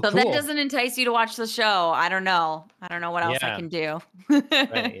 Well, so that cool. doesn't entice you to watch the show, I don't know. I don't know what else I Yeah. can do.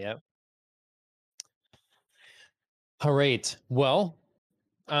 Right. Yep. All right. Well,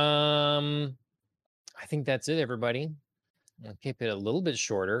 um, I think that's it, everybody. We'll keep it a little bit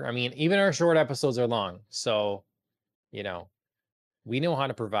shorter. I mean, even our short episodes are long. So, you know, we know how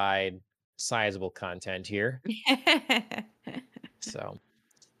to provide sizable content here. So,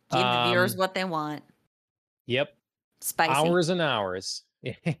 Give the viewers um, what they want. yep, Spicy. hours and hours.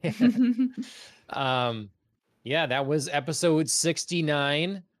 um, yeah, that was episode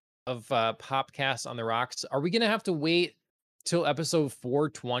 69 of Popcast on the Rocks. Are we gonna have to wait till episode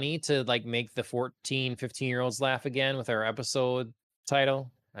 420 to like make the 14, 15-year-olds laugh again with our episode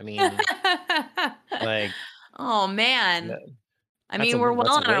title? I mean, like Oh, man. th- I mean, we're well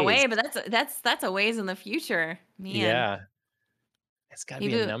that's a on our ways. way, but that's a ways in the future. Man, Yeah, it's got to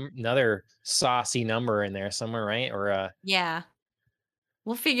be a maybe another saucy number in there somewhere, right? Or yeah,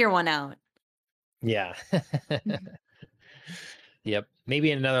 we'll figure one out. yeah. Yep.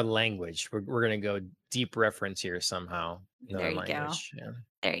 Maybe in another language. We're gonna go deep reference here somehow. There Another you go. language. Yeah.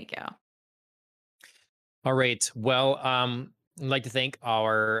 There you go. All right. Well, I'd like to thank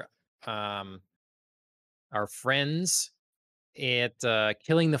um our friends at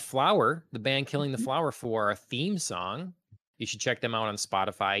Killing the Flower, the band Killing the Mhm. Flower for our theme song. You should check them out on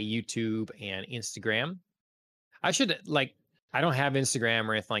Spotify, YouTube, and Instagram. I should like I don't have Instagram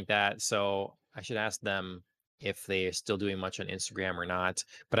or anything like that, so I should ask them if they're still doing much on Instagram or not.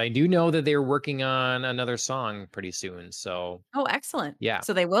 But I do know that they're working on another song pretty soon. So Oh, excellent. yeah.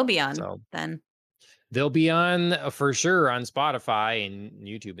 So they will be on So then. they'll be on for sure on Spotify and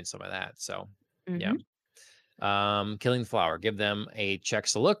YouTube and stuff like that. So yeah. Mhm. Killing the Flower. Give them a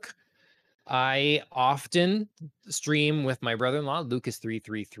checks a look. I often stream with my brother-in-law,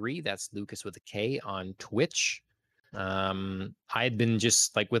 Lucas333. That's Lucas with a K on Twitch. I had been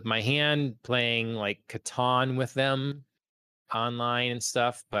just like with my hand playing like Catan with them online and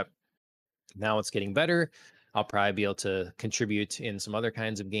stuff, but now it's getting better. I'll probably be able to contribute in some other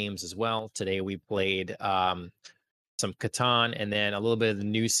kinds of games as well. Today we played some Catan and then a little bit of the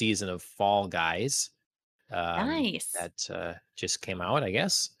new season of Fall Guys Nice. that just came out, I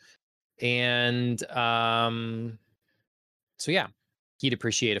guess. And so yeah, he'd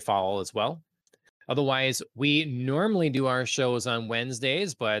appreciate a follow as well. Otherwise, we normally do our shows on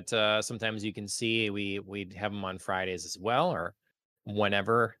Wednesdays, but sometimes you can see we have them on Fridays as well, or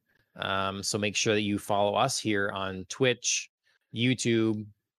whenever. So make sure that you follow us here on Twitch, YouTube,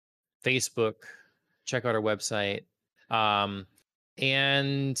 Facebook. Check out our website, um,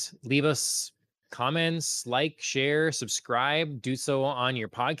 and leave us comments, like, share, subscribe. Do so on your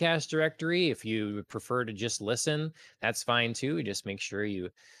podcast directory. If you prefer to just listen, that's fine too. Just make sure you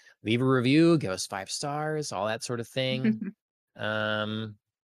leave a review, give us 5 stars, all that sort of thing. Um,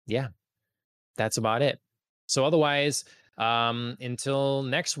 yeah, that's about it. So otherwise, until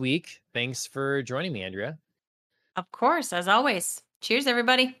next week, thanks for joining me, Andrea. Of course, as always. Cheers,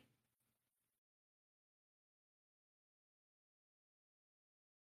 everybody.